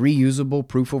 Finney's reusable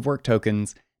proof-of-work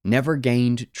tokens never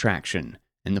gained traction,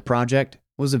 and the project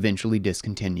was eventually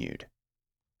discontinued.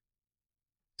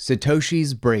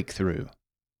 Satoshi's breakthrough.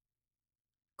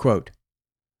 Quote,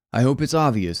 "I hope it's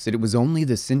obvious that it was only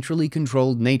the centrally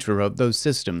controlled nature of those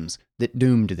systems that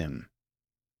doomed them."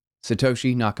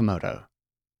 Satoshi Nakamoto.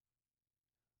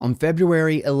 On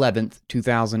February 11,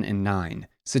 2009,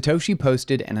 Satoshi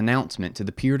posted an announcement to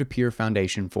the Peer-to-Peer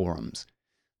Foundation forums.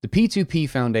 The P2P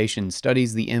Foundation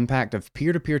studies the impact of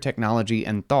peer-to-peer technology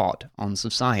and thought on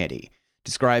society,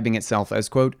 describing itself as,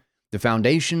 quote, "the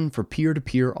foundation for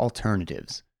peer-to-peer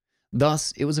alternatives."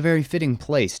 Thus, it was a very fitting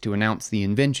place to announce the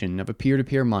invention of a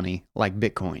peer-to-peer money like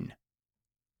Bitcoin.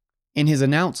 In his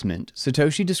announcement,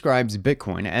 Satoshi describes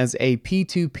Bitcoin as a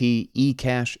P2P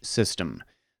e-cash system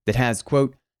that has,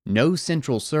 quote, "no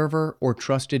central server or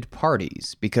trusted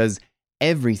parties because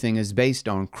everything is based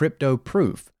on crypto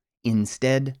proof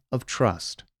instead of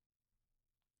trust."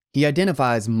 He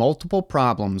identifies multiple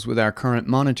problems with our current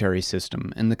monetary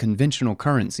system and the conventional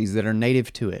currencies that are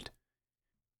native to it.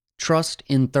 Trust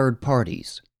in third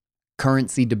parties,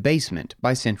 currency debasement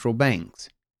by central banks,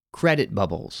 credit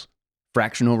bubbles,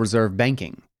 fractional reserve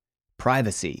banking,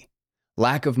 privacy,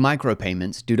 lack of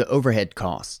micropayments due to overhead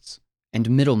costs, and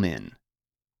middlemen.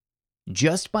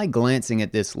 Just by glancing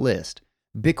at this list,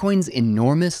 Bitcoin's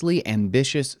enormously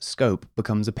ambitious scope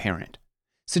becomes apparent.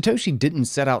 Satoshi didn't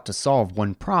set out to solve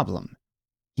one problem.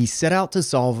 He set out to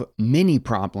solve many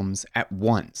problems at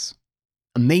once.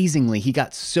 Amazingly, he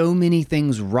got so many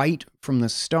things right from the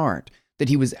start that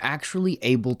he was actually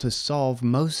able to solve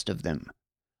most of them.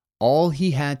 All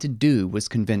he had to do was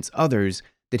convince others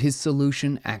that his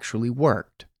solution actually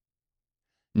worked.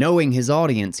 Knowing his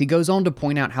audience, he goes on to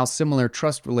point out how similar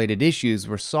trust-related issues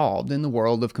were solved in the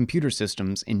world of computer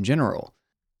systems in general,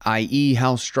 i.e.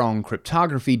 how strong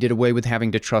cryptography did away with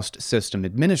having to trust system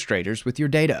administrators with your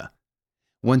data.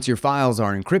 Once your files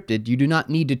are encrypted, you do not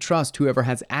need to trust whoever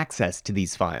has access to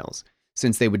these files,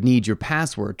 since they would need your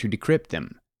password to decrypt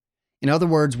them. In other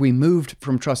words, we moved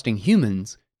from trusting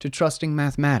humans to trusting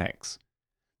mathematics.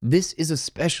 This is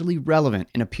especially relevant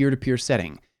in a peer-to-peer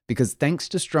setting, because thanks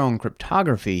to strong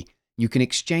cryptography, you can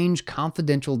exchange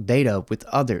confidential data with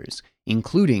others,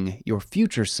 including your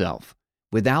future self,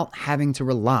 without having to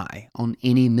rely on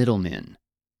any middlemen.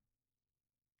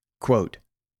 Quote,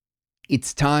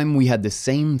 "It's time we had the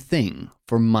same thing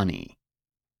for money."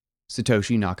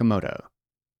 Satoshi Nakamoto.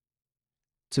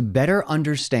 To better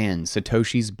understand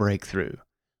Satoshi's breakthrough,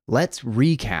 let's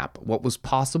recap what was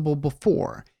possible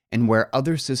before and where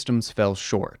other systems fell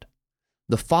short.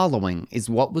 The following is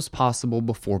what was possible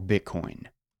before Bitcoin.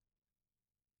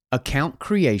 Account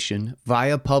creation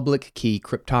via public key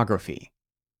cryptography.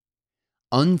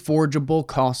 Unforgeable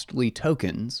costly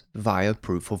tokens via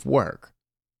proof of work.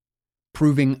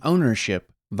 Proving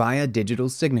ownership via digital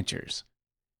signatures.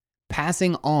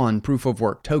 Passing on proof of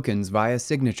work tokens via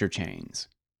signature chains.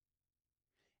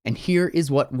 And here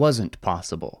is what wasn't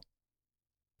possible.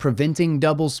 Preventing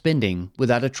double spending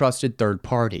without a trusted third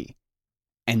party.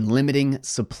 And limiting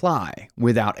supply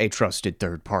without a trusted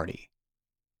third party.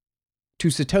 To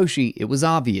Satoshi, it was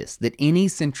obvious that any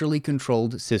centrally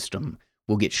controlled system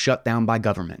will get shut down by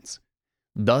governments.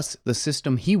 Thus, the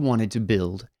system he wanted to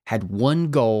build had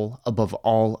one goal above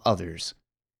all others: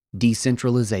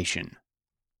 decentralization.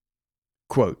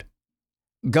 Quote,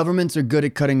 "Governments are good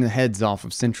at cutting the heads off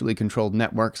of centrally controlled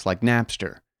networks like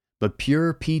Napster, but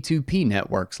pure P2P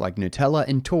networks like Nutella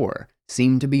and Tor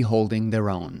seem to be holding their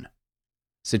own."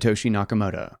 Satoshi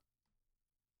Nakamoto.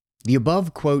 The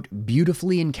above quote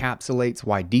beautifully encapsulates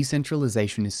why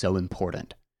decentralization is so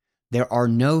important. There are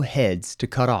no heads to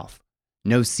cut off,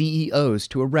 no CEOs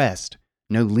to arrest,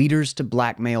 no leaders to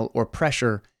blackmail or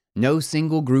pressure, no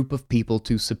single group of people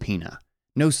to subpoena,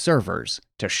 no servers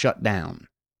to shut down.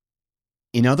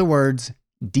 In other words,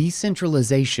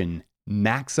 decentralization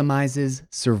maximizes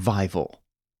survival.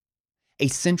 A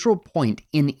central point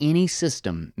in any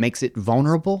system makes it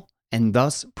vulnerable and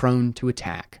thus prone to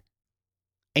attack.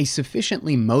 A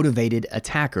sufficiently motivated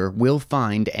attacker will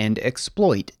find and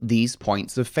exploit these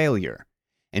points of failure.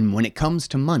 And when it comes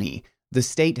to money, the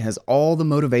state has all the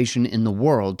motivation in the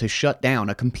world to shut down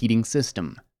a competing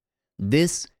system.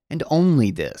 This, and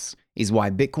only this, is why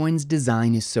Bitcoin's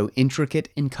design is so intricate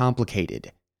and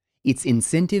complicated. Its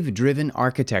incentive-driven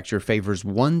architecture favors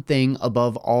one thing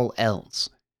above all else: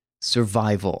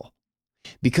 survival.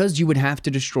 Because you would have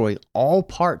to destroy all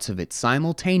parts of it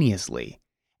simultaneously,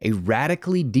 a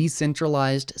radically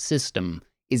decentralized system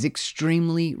is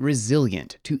extremely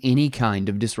resilient to any kind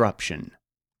of disruption.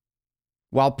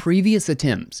 While previous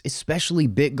attempts, especially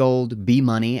BitGold,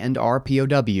 B-Money, and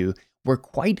RPOW, were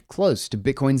quite close to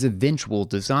Bitcoin's eventual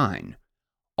design,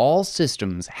 all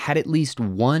systems had at least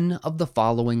one of the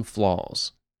following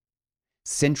flaws: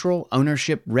 central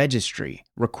ownership registry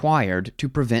required to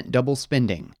prevent double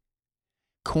spending,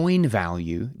 coin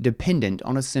value dependent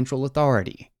on a central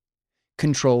authority,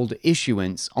 controlled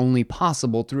issuance only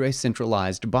possible through a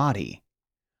centralized body,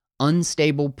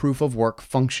 unstable proof-of-work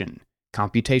function,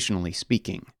 computationally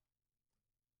speaking.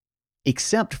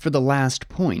 Except for the last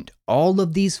point, all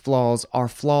of these flaws are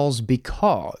flaws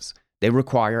because they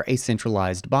require a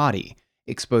centralized body,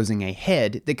 exposing a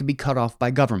head that could be cut off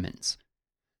by governments.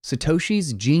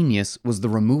 Satoshi's genius was the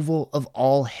removal of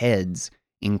all heads,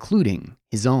 including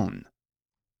his own.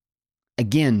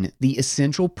 Again, the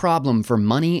essential problem for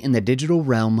money in the digital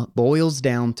realm boils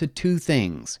down to two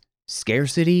things: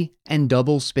 scarcity and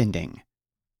double spending.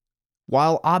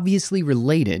 While obviously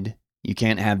related, you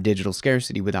can't have digital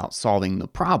scarcity without solving the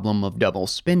problem of double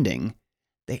spending,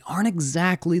 they aren't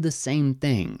exactly the same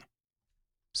thing.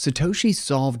 Satoshi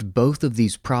solved both of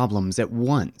these problems at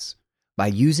once by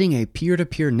using a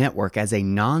peer-to-peer network as a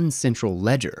non-central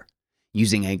ledger,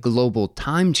 using a global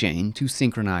time chain to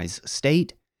synchronize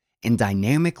state, and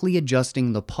dynamically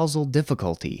adjusting the puzzle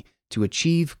difficulty to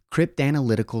achieve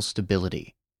cryptanalytical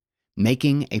stability,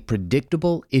 making a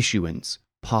predictable issuance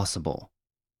possible.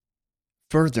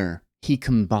 Further, he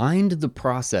combined the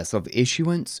process of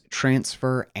issuance,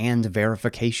 transfer, and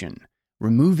verification,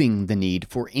 removing the need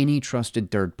for any trusted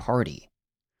third party.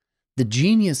 The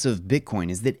genius of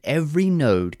Bitcoin is that every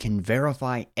node can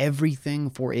verify everything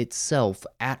for itself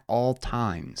at all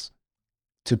times.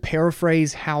 To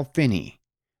paraphrase Hal Finney,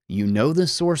 you know the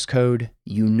source code,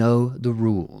 you know the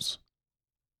rules.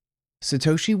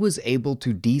 Satoshi was able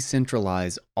to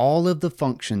decentralize all of the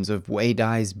functions of Wei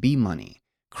Dai's B-Money,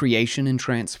 creation and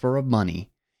transfer of money,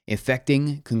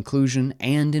 effecting, conclusion,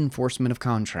 and enforcement of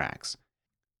contracts,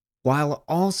 while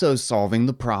also solving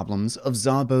the problems of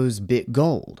Szabo's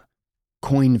BitGold,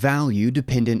 coin value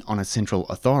dependent on a central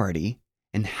authority,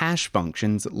 and hash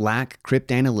functions lack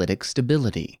cryptanalytic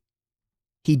stability.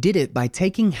 He did it by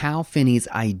taking Hal Finney's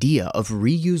idea of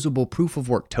reusable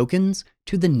proof-of-work tokens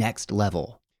to the next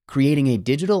level, creating a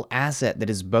digital asset that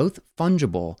is both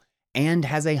fungible and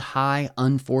has a high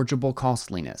unforgeable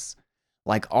costliness.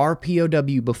 Like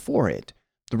RPOW before it,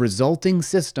 the resulting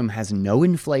system has no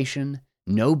inflation,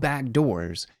 no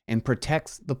backdoors, and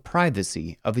protects the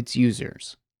privacy of its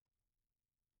users.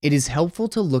 It is helpful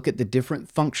to look at the different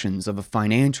functions of a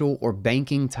financial or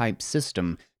banking type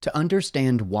system to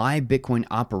understand why Bitcoin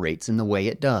operates in the way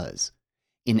it does.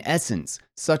 In essence,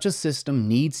 such a system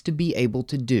needs to be able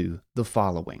to do the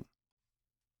following.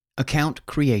 Account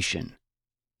creation.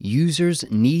 Users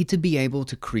need to be able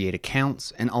to create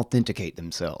accounts and authenticate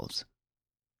themselves.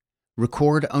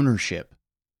 Record ownership.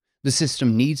 The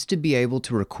system needs to be able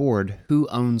to record who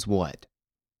owns what.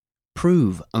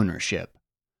 Prove ownership.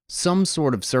 Some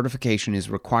sort of certification is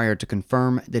required to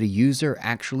confirm that a user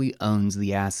actually owns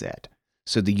the asset,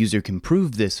 so the user can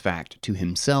prove this fact to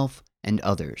himself and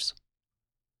others.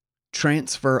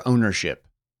 Transfer ownership.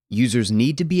 Users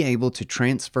need to be able to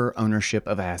transfer ownership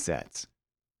of assets.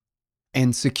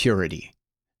 And security.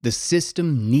 The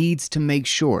system needs to make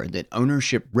sure that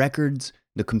ownership records,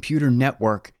 the computer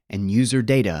network, and user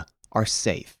data are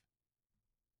safe.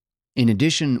 In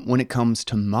addition, when it comes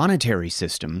to monetary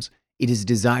systems, it is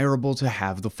desirable to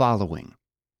have the following.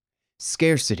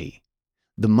 Scarcity.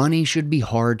 The money should be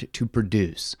hard to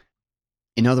produce.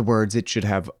 In other words, it should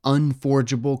have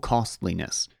unforgeable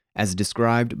costliness, as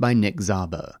described by Nick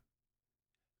Szabo.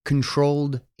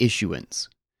 Controlled issuance.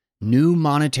 New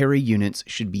monetary units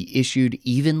should be issued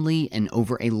evenly and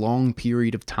over a long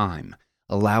period of time,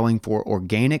 allowing for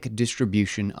organic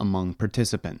distribution among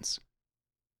participants.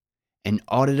 And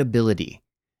auditability.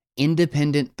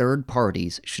 Independent third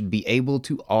parties should be able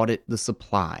to audit the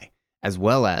supply, as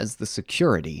well as the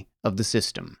security of the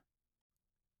system.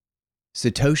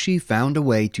 Satoshi found a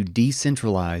way to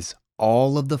decentralize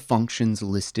all of the functions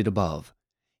listed above,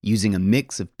 using a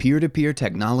mix of peer-to-peer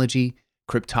technology,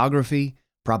 cryptography,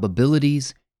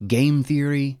 probabilities, game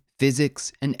theory,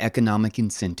 physics, and economic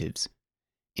incentives.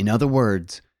 In other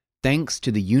words, thanks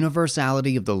to the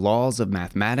universality of the laws of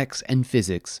mathematics and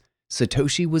physics,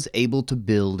 Satoshi was able to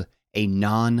build a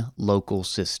non-local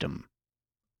system.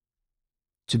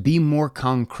 To be more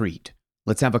concrete,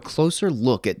 Let's have a closer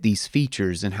look at these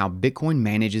features and how Bitcoin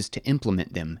manages to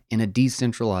implement them in a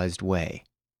decentralized way.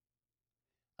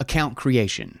 Account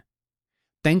creation.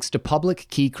 Thanks to public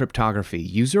key cryptography,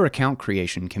 user account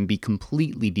creation can be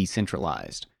completely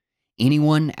decentralized.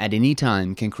 Anyone at any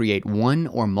time can create one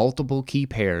or multiple key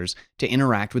pairs to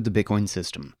interact with the Bitcoin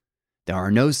system. There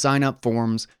are no sign-up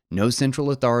forms, no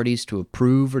central authorities to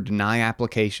approve or deny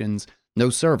applications, no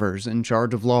servers in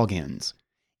charge of logins.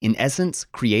 In essence,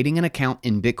 creating an account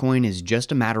in Bitcoin is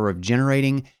just a matter of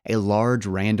generating a large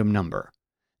random number.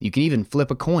 You can even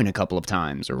flip a coin a couple of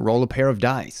times or roll a pair of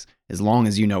dice, as long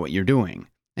as you know what you're doing,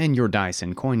 and your dice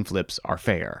and coin flips are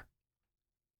fair.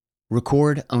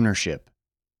 Record ownership.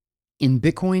 In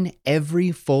Bitcoin,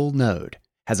 every full node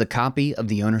has a copy of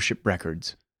the ownership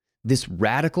records. This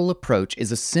radical approach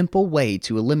is a simple way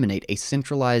to eliminate a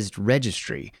centralized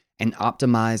registry and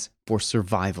optimize for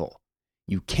survival.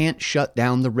 You can't shut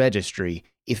down the registry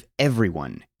if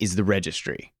everyone is the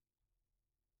registry.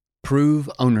 Prove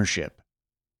ownership.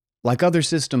 Like other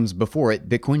systems before it,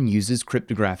 Bitcoin uses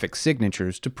cryptographic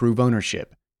signatures to prove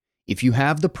ownership. If you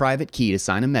have the private key to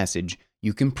sign a message,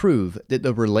 you can prove that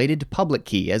the related public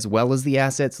key as well as the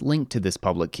assets linked to this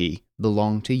public key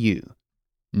belong to you.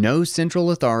 No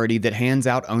central authority that hands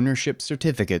out ownership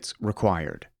certificates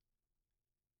required.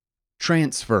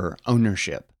 Transfer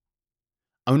ownership.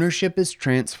 Ownership is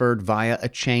transferred via a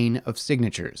chain of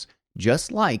signatures,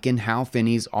 just like in Hal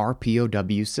Finney's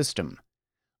RPOW system.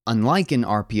 Unlike in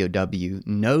RPOW,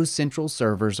 no central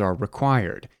servers are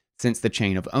required, since the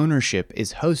chain of ownership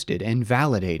is hosted and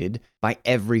validated by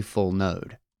every full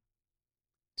node.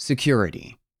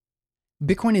 Security.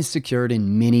 Bitcoin is secured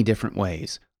in many different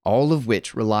ways, all of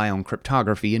which rely on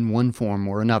cryptography in one form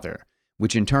or another,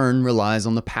 which in turn relies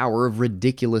on the power of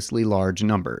ridiculously large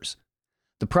numbers.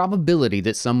 The probability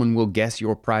that someone will guess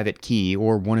your private key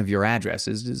or one of your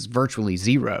addresses is virtually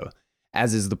zero,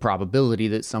 as is the probability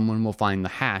that someone will find the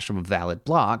hash of a valid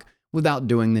block without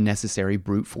doing the necessary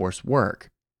brute force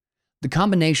work. The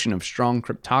combination of strong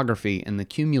cryptography and the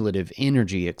cumulative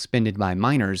energy expended by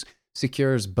miners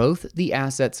secures both the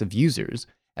assets of users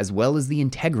as well as the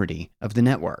integrity of the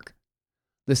network.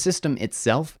 The system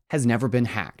itself has never been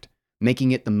hacked,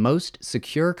 making it the most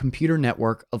secure computer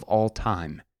network of all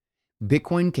time.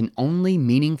 Bitcoin can only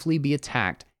meaningfully be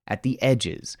attacked at the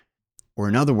edges, or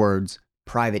in other words,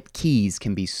 private keys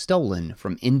can be stolen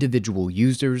from individual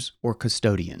users or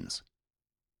custodians.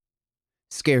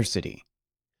 Scarcity.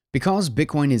 Because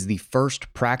Bitcoin is the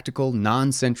first practical,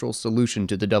 non-central solution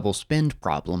to the double spend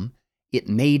problem, it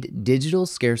made digital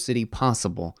scarcity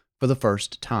possible for the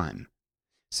first time.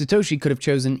 Satoshi could have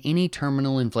chosen any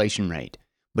terminal inflation rate,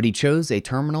 but he chose a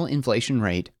terminal inflation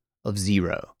rate of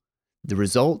 0. The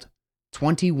result?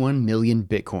 21 million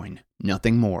Bitcoin,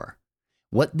 nothing more.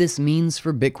 What this means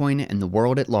for Bitcoin and the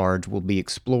world at large will be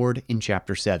explored in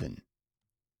Chapter 7.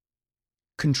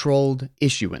 Controlled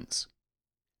issuance.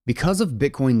 Because of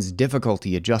Bitcoin's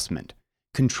difficulty adjustment,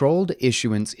 controlled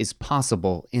issuance is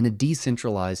possible in a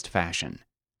decentralized fashion.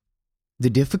 The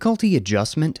difficulty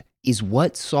adjustment is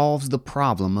what solves the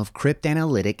problem of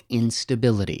cryptanalytic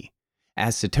instability,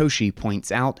 as Satoshi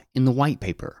points out in the white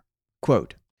paper.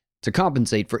 Quote, "To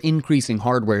compensate for increasing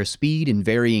hardware speed and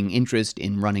varying interest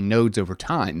in running nodes over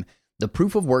time, the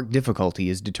proof-of-work difficulty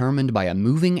is determined by a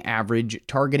moving average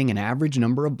targeting an average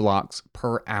number of blocks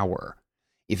per hour.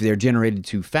 If they're generated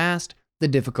too fast, the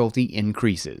difficulty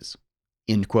increases."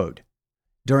 End quote.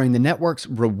 During the network's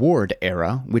reward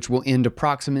era, which will end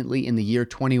approximately in the year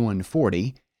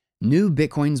 2140, new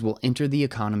Bitcoins will enter the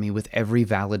economy with every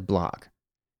valid block,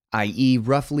 i.e.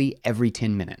 roughly every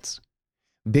 10 minutes.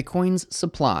 Bitcoin's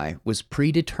supply was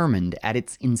predetermined at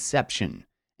its inception,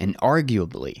 and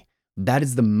arguably, that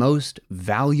is the most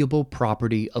valuable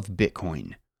property of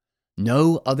Bitcoin.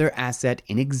 No other asset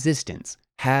in existence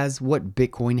has what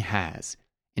Bitcoin has,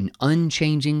 an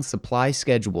unchanging supply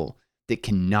schedule that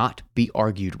cannot be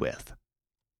argued with.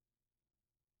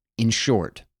 In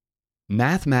short,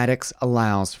 mathematics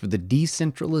allows for the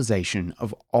decentralization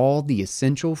of all the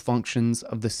essential functions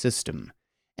of the system,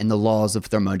 and the laws of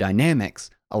thermodynamics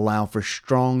allow for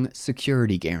strong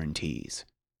security guarantees.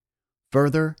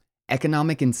 Further,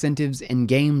 economic incentives and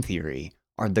game theory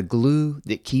are the glue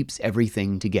that keeps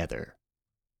everything together.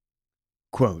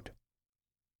 Quote,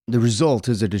 "The result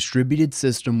is a distributed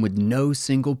system with no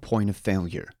single point of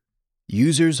failure.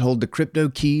 Users hold the crypto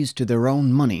keys to their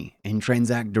own money and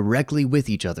transact directly with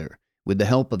each other with the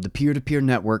help of the peer-to-peer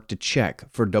network to check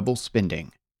for double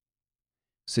spending."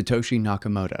 Satoshi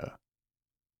Nakamoto.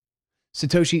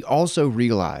 Satoshi also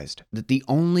realized that the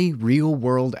only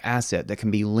real-world asset that can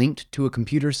be linked to a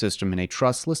computer system in a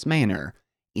trustless manner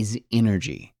is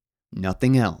energy,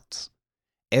 nothing else.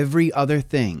 Every other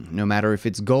thing, no matter if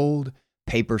it's gold,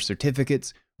 paper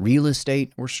certificates, real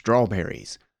estate, or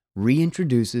strawberries,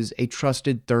 reintroduces a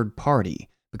trusted third party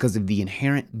because of the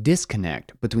inherent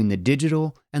disconnect between the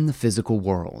digital and the physical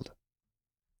world.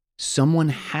 Someone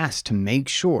has to make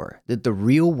sure that the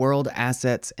real-world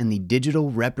assets and the digital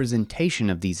representation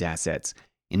of these assets,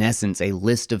 in essence a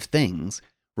list of things,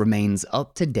 remains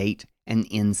up to date and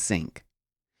in sync.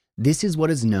 This is what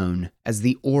is known as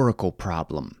the oracle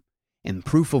problem, and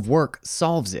proof of work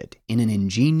solves it in an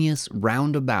ingenious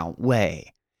roundabout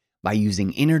way by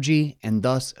using energy and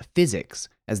thus physics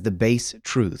as the base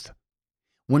truth.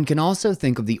 One can also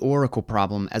think of the oracle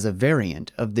problem as a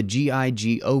variant of the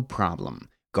GIGO problem,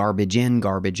 garbage in,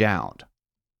 garbage out.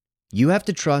 You have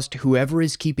to trust whoever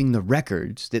is keeping the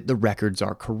records that the records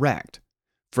are correct.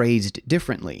 Phrased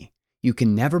differently, you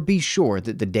can never be sure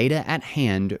that the data at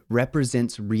hand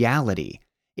represents reality,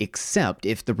 except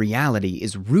if the reality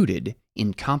is rooted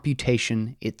in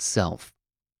computation itself.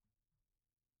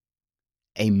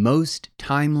 A most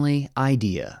timely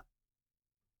idea.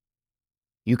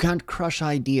 You can't crush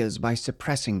ideas by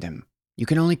suppressing them. You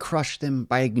can only crush them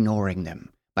by ignoring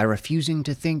them, by refusing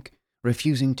to think,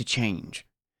 refusing to change.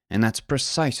 And that's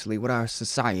precisely what our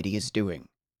society is doing.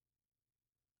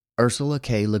 Ursula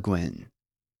K. Le Guin.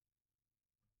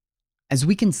 As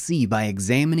we can see by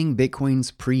examining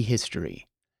Bitcoin's prehistory,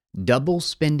 double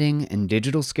spending and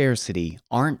digital scarcity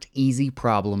aren't easy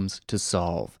problems to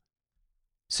solve.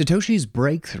 Satoshi's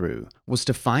breakthrough was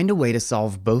to find a way to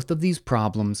solve both of these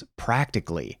problems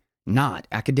practically, not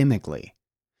academically.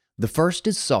 The first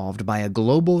is solved by a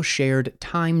global shared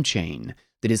time chain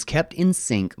that is kept in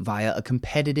sync via a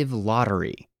competitive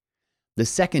lottery. The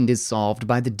second is solved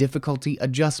by the difficulty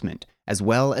adjustment as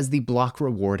well as the block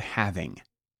reward halving.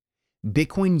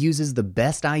 Bitcoin uses the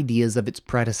best ideas of its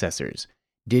predecessors: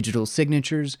 digital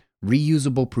signatures,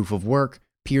 reusable proof of work,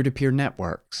 peer-to-peer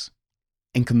networks,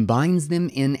 and combines them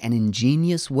in an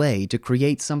ingenious way to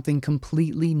create something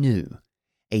completely new,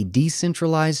 a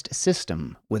decentralized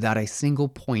system without a single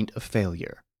point of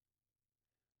failure.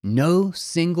 No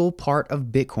single part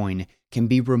of Bitcoin can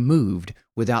be removed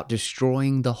without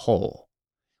destroying the whole.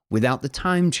 Without the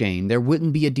time chain, there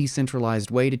wouldn't be a decentralized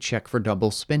way to check for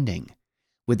double spending.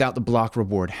 Without the block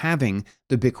reward halving,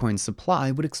 the Bitcoin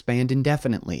supply would expand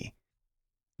indefinitely.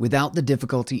 Without the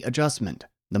difficulty adjustment,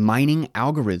 the mining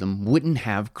algorithm wouldn't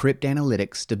have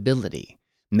cryptanalytic stability,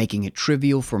 making it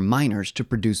trivial for miners to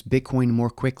produce Bitcoin more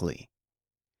quickly.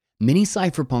 Many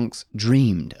cypherpunks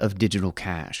dreamed of digital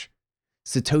cash.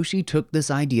 Satoshi took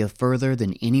this idea further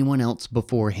than anyone else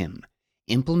before him,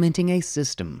 implementing a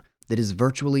system that is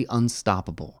virtually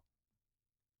unstoppable.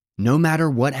 No matter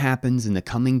what happens in the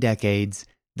coming decades,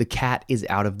 the cat is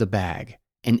out of the bag,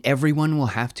 and everyone will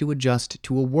have to adjust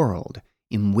to a world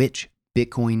in which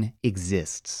Bitcoin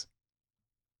exists.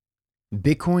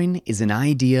 Bitcoin is an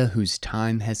idea whose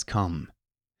time has come.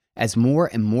 As more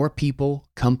and more people,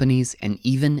 companies, and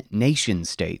even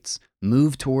nation-states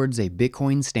move towards a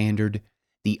Bitcoin standard,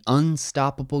 the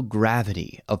unstoppable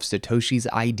gravity of Satoshi's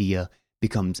idea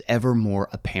becomes ever more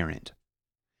apparent.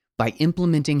 By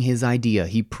implementing his idea,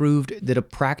 he proved that a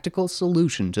practical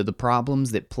solution to the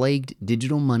problems that plagued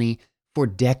digital money for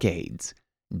decades,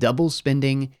 double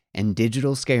spending and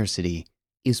digital scarcity,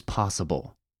 is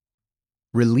possible.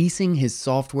 Releasing his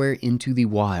software into the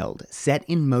wild set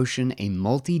in motion a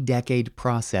multi-decade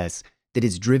process that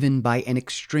is driven by an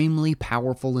extremely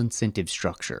powerful incentive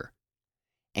structure.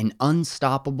 An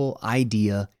unstoppable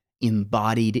idea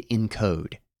embodied in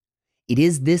code. It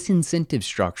is this incentive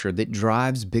structure that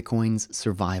drives Bitcoin's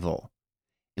survival.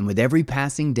 And with every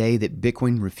passing day that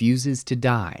Bitcoin refuses to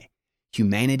die,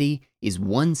 humanity is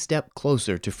one step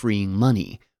closer to freeing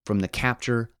money from the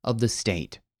capture of the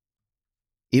state.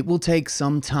 It will take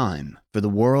some time for the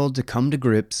world to come to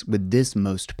grips with this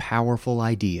most powerful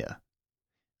idea.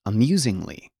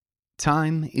 Amusingly,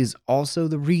 time is also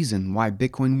the reason why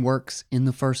Bitcoin works in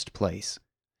the first place,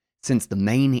 since the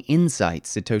main insight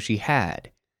Satoshi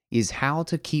had is how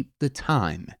to keep the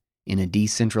time in a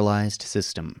decentralized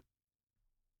system.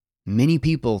 Many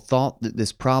people thought that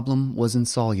this problem was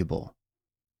insoluble.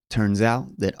 Turns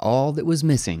out that all that was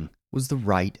missing was the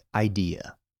right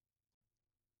idea.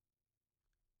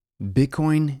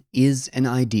 Bitcoin is an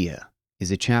Idea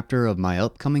is a chapter of my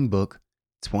upcoming book,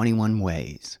 21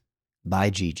 Ways, by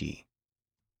DerGigi.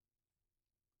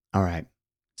 All right,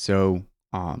 so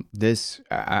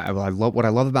I love what I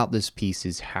love about this piece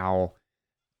is how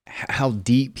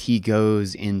deep he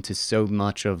goes into so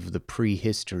much of the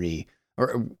prehistory,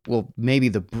 or well, maybe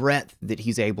the breadth that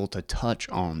he's able to touch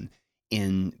on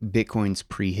in Bitcoin's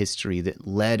prehistory that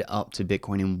led up to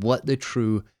Bitcoin and what the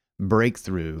true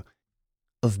breakthrough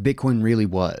of Bitcoin really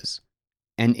was,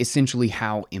 and essentially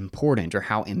how important or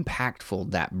how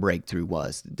impactful that breakthrough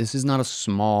was. This is not a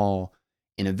small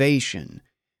innovation.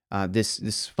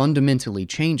 This fundamentally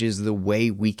changes the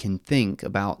way we can think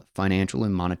about financial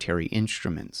and monetary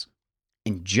instruments.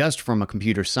 And just from a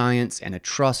computer science and a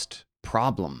trust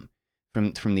problem,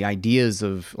 from the ideas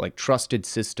of like trusted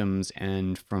systems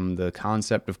and from the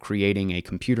concept of creating a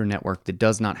computer network that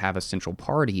does not have a central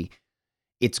party,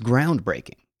 it's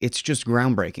groundbreaking. It's just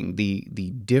groundbreaking. The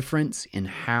difference in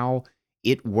how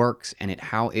it works and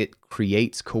how it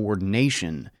creates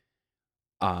coordination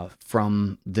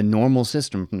from the normal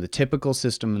system, from the typical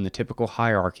system and the typical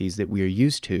hierarchies that we are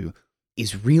used to,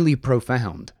 is really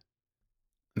profound.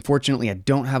 Unfortunately, I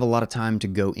don't have a lot of time to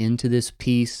go into this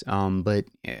piece, but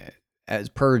as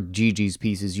per Gigi's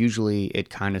pieces, usually it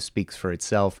kind of speaks for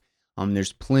itself.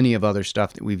 There's plenty of other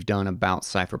stuff that we've done about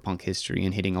cypherpunk history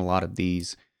and hitting a lot of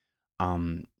these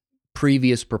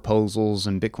previous proposals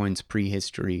and Bitcoin's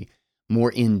prehistory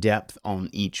more in depth on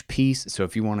each piece. So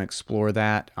if you want to explore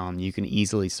that, you can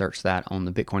easily search that on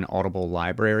the Bitcoin Audible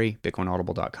library,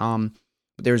 bitcoinaudible.com.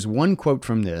 But there's one quote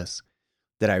from this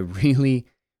that I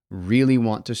really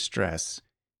want to stress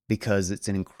because it's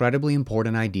an incredibly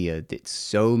important idea that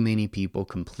so many people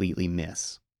completely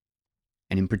miss.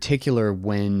 And in particular,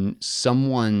 when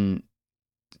someone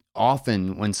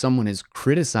is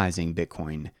criticizing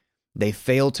Bitcoin, they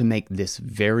fail to make this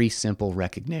very simple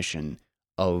recognition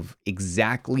of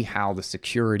exactly how the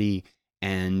security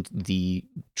and the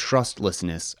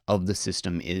trustlessness of the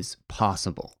system is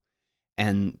possible.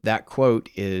 And that quote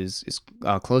is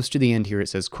close to the end here. It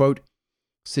says, quote,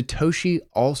 Satoshi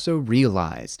also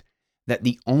realized that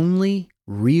the only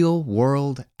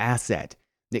real-world asset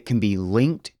that can be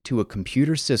linked to a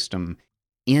computer system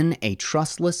in a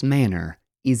trustless manner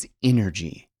is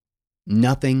energy,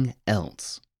 nothing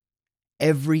else.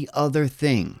 Every other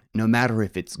thing, no matter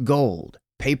if it's gold,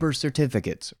 paper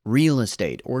certificates, real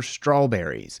estate, or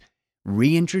strawberries,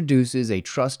 reintroduces a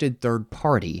trusted third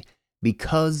party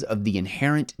because of the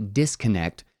inherent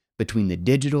disconnect between the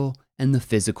digital and the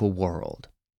physical world.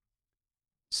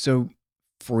 So,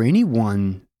 for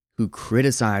anyone who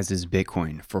criticizes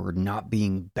Bitcoin for not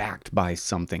being backed by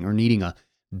something or needing a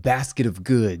basket of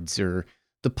goods or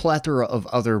the plethora of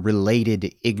other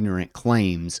related ignorant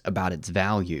claims about its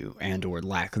value and or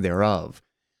lack thereof,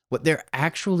 what they're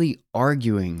actually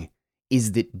arguing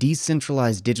is that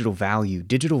decentralized digital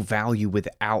value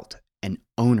without an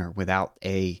owner, without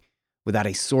a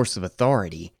source of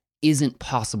authority, isn't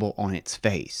possible on its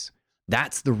face.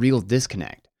 That's the real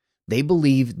disconnect. They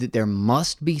believe that there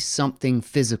must be something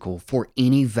physical for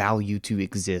any value to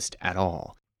exist at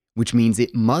all, which means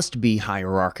it must be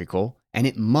hierarchical and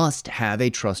it must have a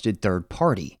trusted third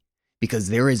party, because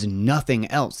there is nothing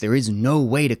else. There is no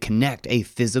way to connect a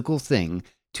physical thing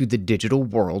to the digital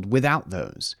world without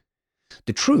those.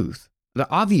 The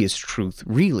obvious truth,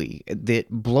 really, that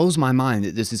blows my mind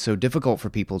that this is so difficult for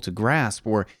people to grasp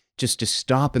or just to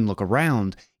stop and look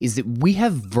around, is that we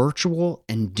have virtual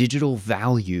and digital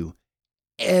value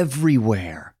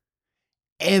everywhere.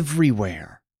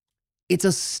 Everywhere. It's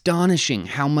astonishing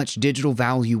how much digital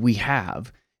value we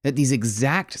have that these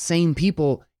exact same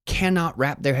people cannot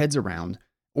wrap their heads around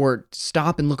or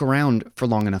stop and look around for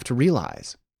long enough to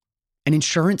realize. An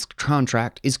insurance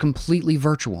contract is completely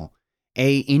virtual.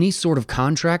 Any sort of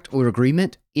contract or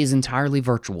agreement is entirely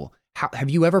virtual.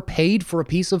 Have you ever paid for a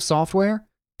piece of software?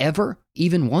 Ever?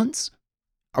 Even once?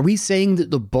 Are we saying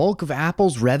that the bulk of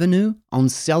Apple's revenue on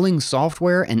selling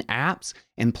software and apps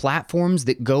and platforms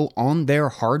that go on their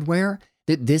hardware,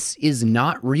 that this is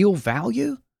not real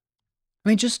value? I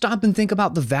mean, just stop and think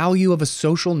about the value of a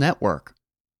social network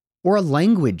or a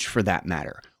language for that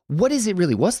matter. What is it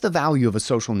really? What's the value of a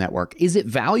social network? Is it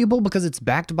valuable because it's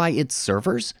backed by its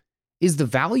servers? Is the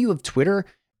value of Twitter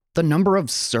the number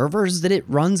of servers that it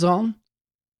runs on?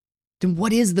 Then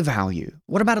what is the value?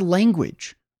 What about a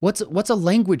language? What's a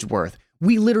language worth?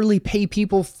 We literally pay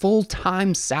people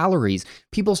full-time salaries.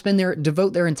 People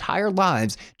devote their entire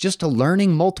lives just to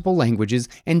learning multiple languages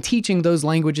and teaching those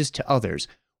languages to others.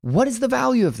 What is the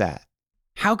value of that?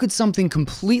 How could something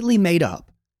completely made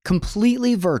up,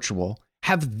 completely virtual,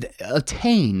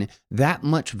 attain that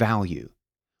much value?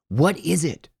 What is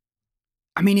it?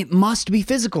 I mean, it must be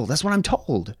physical. That's what I'm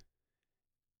told.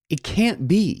 It can't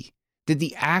be that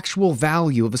the actual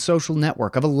value of a social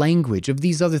network, of a language, of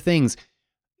these other things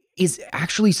is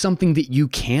actually something that you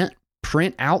can't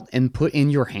print out and put in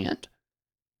your hand.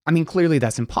 I mean, clearly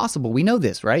that's impossible. We know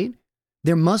this, right?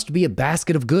 There must be a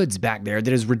basket of goods back there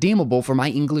that is redeemable for my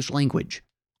English language.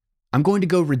 I'm going to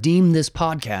go redeem this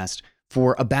podcast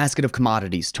for a basket of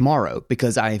commodities tomorrow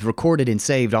because I've recorded and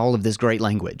saved all of this great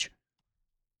language.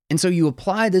 And so you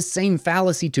apply this same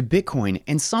fallacy to Bitcoin,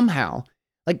 and somehow,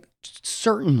 like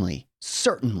certainly,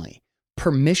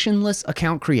 permissionless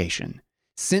account creation,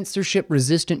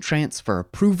 censorship-resistant transfer,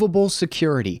 provable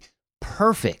security,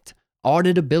 perfect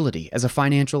auditability as a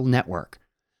financial network,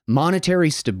 monetary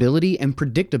stability and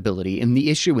predictability in the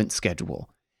issuance schedule,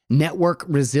 network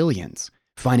resilience,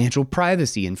 financial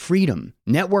privacy and freedom,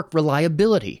 network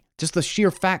reliability, just the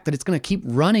sheer fact that it's going to keep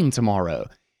running tomorrow,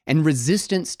 and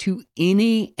resistance to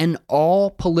any and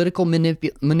all political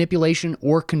manipulation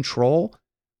or control.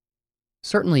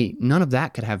 Certainly, none of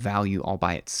that could have value all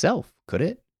by itself, could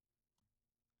it?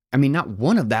 I mean, not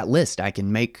one of that list I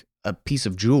can make a piece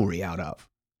of jewelry out of.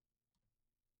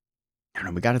 I don't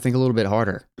know, we got to think a little bit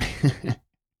harder.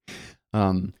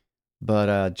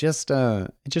 But just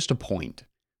a point.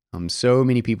 So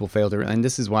many people fail to, and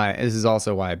this is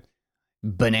also why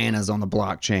bananas on the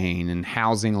blockchain and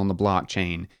housing on the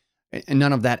blockchain, and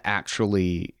none of that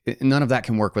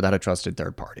can work without a trusted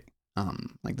third party.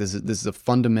 Like this is a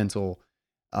fundamental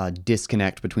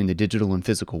disconnect between the digital and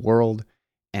physical world.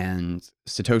 And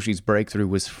Satoshi's breakthrough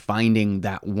was finding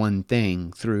that one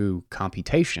thing through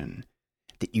computation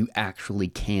that you actually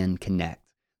can connect.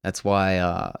 That's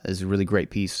why there's a really great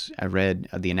piece I read,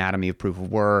 The Anatomy of Proof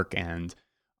of Work, and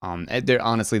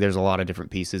there's a lot of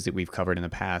different pieces that we've covered in the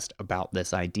past about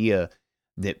this idea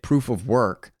that proof of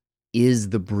work is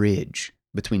the bridge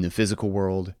between the physical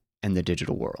world and the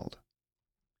digital world.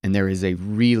 And there is a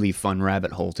really fun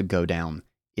rabbit hole to go down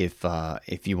if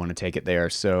you want to take it there.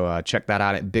 So check that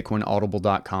out at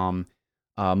bitcoinaudible.com.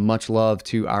 Much love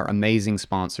to our amazing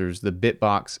sponsors, the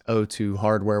Bitbox O2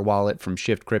 hardware wallet from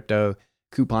Shift Crypto.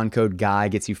 Coupon code GUY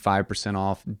gets you 5%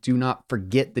 off. Do not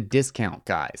forget the discount,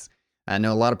 guys. I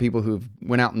know a lot of people who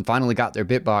went out and finally got their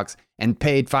Bitbox and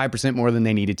paid 5% more than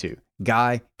they needed to.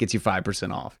 Guy gets you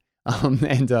 5% off.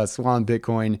 And Swan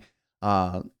Bitcoin,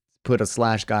 put a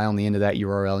 /guy on the end of that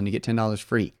URL and you get $10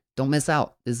 free. Don't miss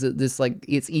out. It's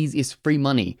easy. It's free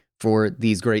money for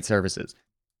these great services.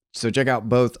 So check out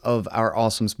both of our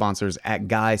awesome sponsors at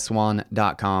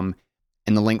guyswan.com.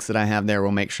 And the links that I have there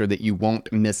will make sure that you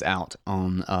won't miss out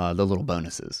on the little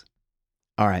bonuses.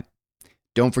 All right.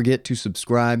 Don't forget to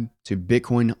subscribe to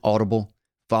Bitcoin Audible.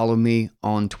 Follow me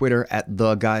on Twitter at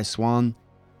 @TheGuySwan.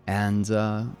 And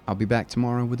I'll be back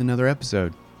tomorrow with another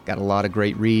episode. Got a lot of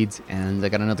great reads, and I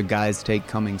got another Guy's Take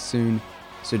coming soon,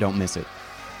 so don't miss it.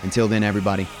 Until then,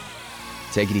 everybody,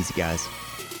 take it easy, guys.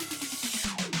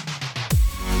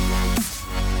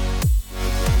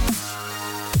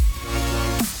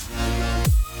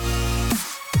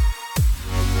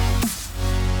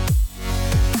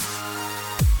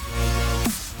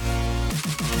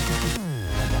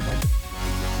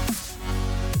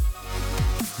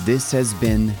 This has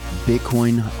been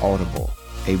Bitcoin Audible,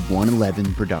 a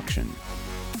 111 production.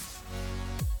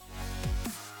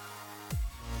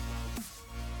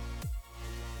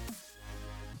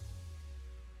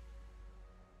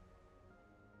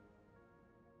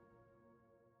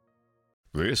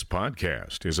 This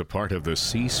podcast is a part of the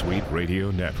C-Suite Radio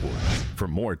Network. For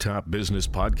more top business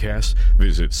podcasts,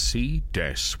 visit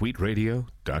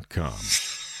c-suiteradio.com.